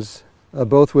meditations,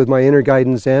 both with my inner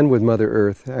guidance and with Mother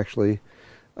Earth, actually,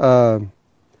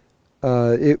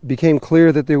 it became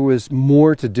clear that there was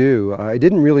more to do. I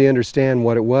didn't really understand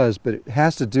what it was, but it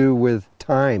has to do with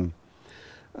time.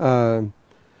 The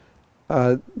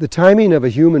timing of a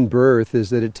human birth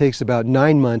is that it takes about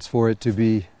 9 months for it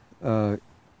to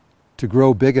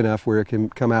grow big enough where it can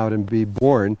come out and be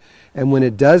born. And when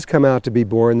it does come out to be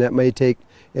born, that may take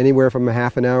anywhere from a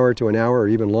half an hour to an hour or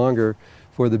even longer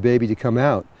for the baby to come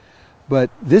out. But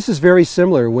this is very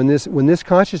similar. When this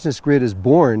consciousness grid is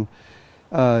born,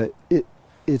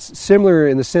 it's similar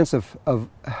in the sense of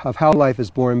how life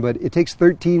is born, but it takes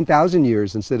 13,000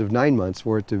 years instead of 9 months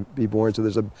for it to be born. So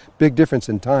there's a big difference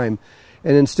in time.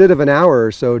 And instead of an hour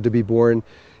or so to be born,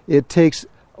 it takes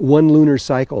one lunar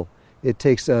cycle. It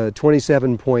takes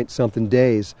 27-point-something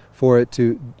days for it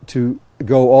to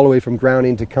go all the way from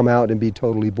grounding to come out and be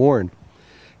totally born.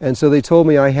 And so they told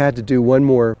me I had to do one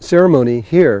more ceremony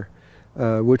here,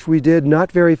 which we did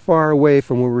not very far away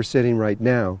from where we're sitting right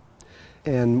now.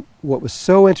 And what was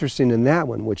so interesting in that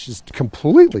one, which just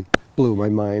completely blew my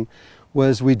mind,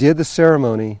 was we did the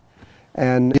ceremony,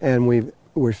 and we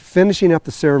we're finishing up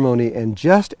the ceremony, and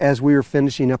just as we were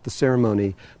finishing up the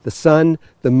ceremony, the sun,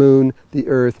 the moon, the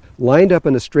earth lined up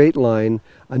in a straight line.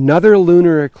 Another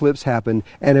lunar eclipse happened,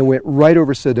 and it went right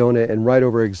over Sedona and right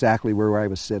over exactly where I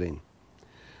was sitting.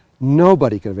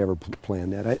 Nobody could have ever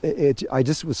planned that. I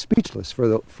just was speechless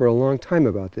for a long time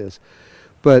about this.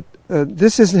 But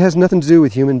this has nothing to do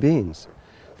with human beings.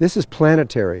 This is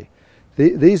planetary.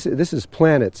 This is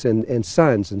planets and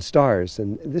suns and stars,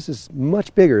 and this is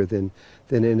much bigger than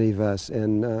any of us.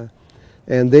 And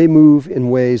they move in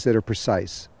ways that are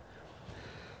precise.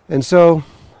 And so,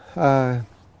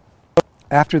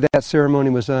 after that ceremony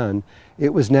was on,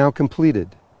 it was now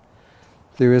completed.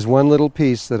 There is one little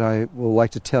piece that I will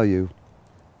like to tell you,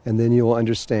 and then you will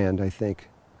understand, I think,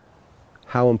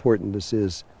 how important this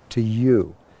is to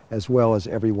you, as well as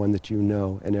everyone that you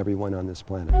know and everyone on this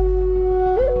planet.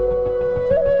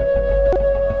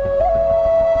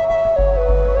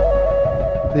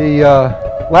 The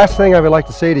last thing I would like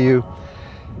to say to you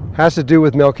has to do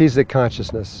with Melchizedek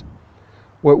consciousness.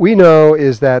 What we know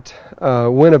is that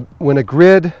when a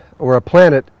grid or a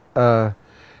planet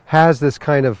has this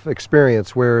kind of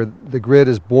experience where the grid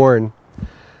is born,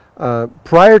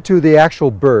 prior to the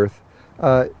actual birth,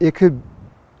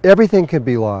 everything could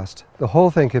be lost. The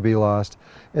whole thing could be lost.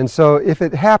 And so if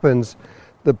it happens,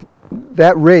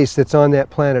 that race that's on that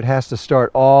planet has to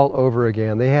start all over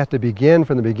again. They have to begin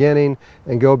from the beginning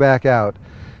and go back out.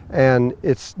 And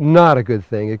it's not a good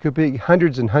thing. It could be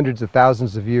hundreds and hundreds of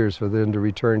thousands of years for them to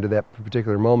return to that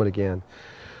particular moment again.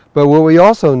 But what we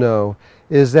also know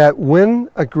is that when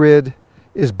a grid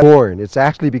is born, it's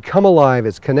actually become alive,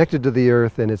 it's connected to the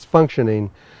earth, and it's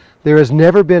functioning, there has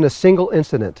never been a single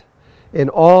incident in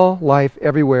all life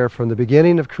everywhere from the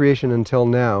beginning of creation until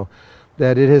now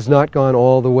that it has not gone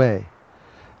all the way.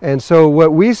 And so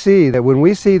what we see, that when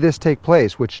we see this take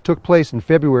place, which took place in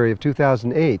February of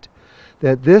 2008,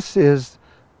 that this is,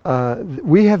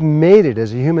 we have made it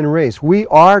as a human race. We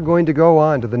are going to go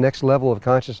on to the next level of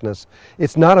consciousness.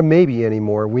 It's not a maybe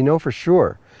anymore. We know for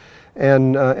sure.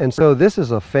 And so this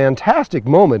is a fantastic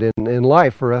moment in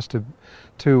life for us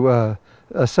to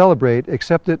celebrate,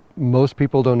 except that most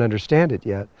people don't understand it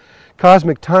yet.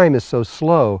 Cosmic time is so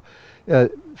slow.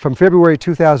 From February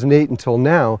 2008 until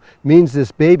now means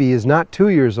this baby is not 2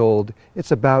 years old,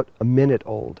 it's about a minute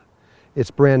old.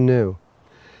 It's brand new.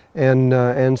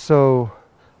 And so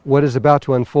what is about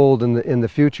to unfold in the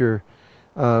future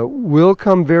will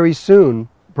come very soon,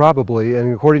 probably,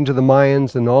 and according to the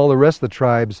Mayans and all the rest of the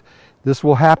tribes, this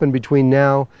will happen between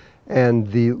now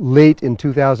and the late in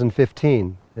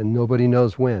 2015, and nobody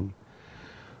knows when.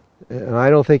 And I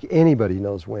don't think anybody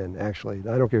knows when, actually.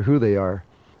 I don't care who they are,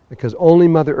 because only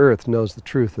Mother Earth knows the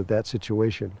truth of that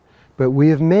situation. But we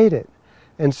have made it.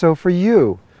 And so for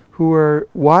you who are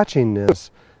watching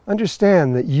this,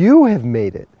 understand that you have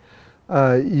made it.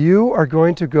 You are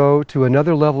going to go to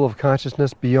another level of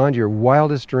consciousness beyond your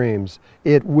wildest dreams.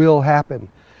 It will happen.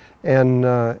 And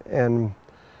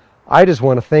I just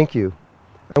want to thank you.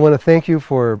 I want to thank you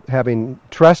for having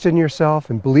trust in yourself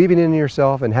and believing in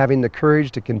yourself and having the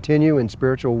courage to continue in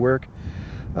spiritual work.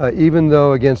 Even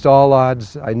though against all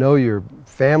odds, I know your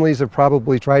families have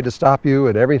probably tried to stop you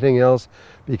and everything else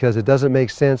because it doesn't make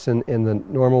sense in the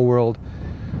normal world.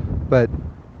 But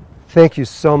thank you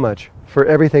so much for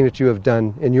everything that you have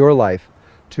done in your life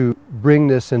to bring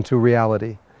this into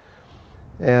reality.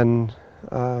 And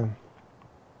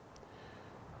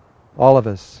all of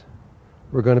us,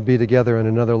 we're going to be together in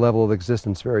another level of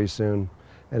existence very soon,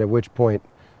 and at which point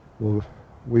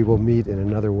we will meet in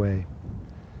another way.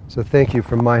 So thank you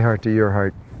from my heart to your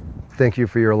heart. Thank you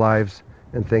for your lives,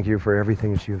 and thank you for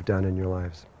everything that you have done in your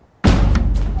lives.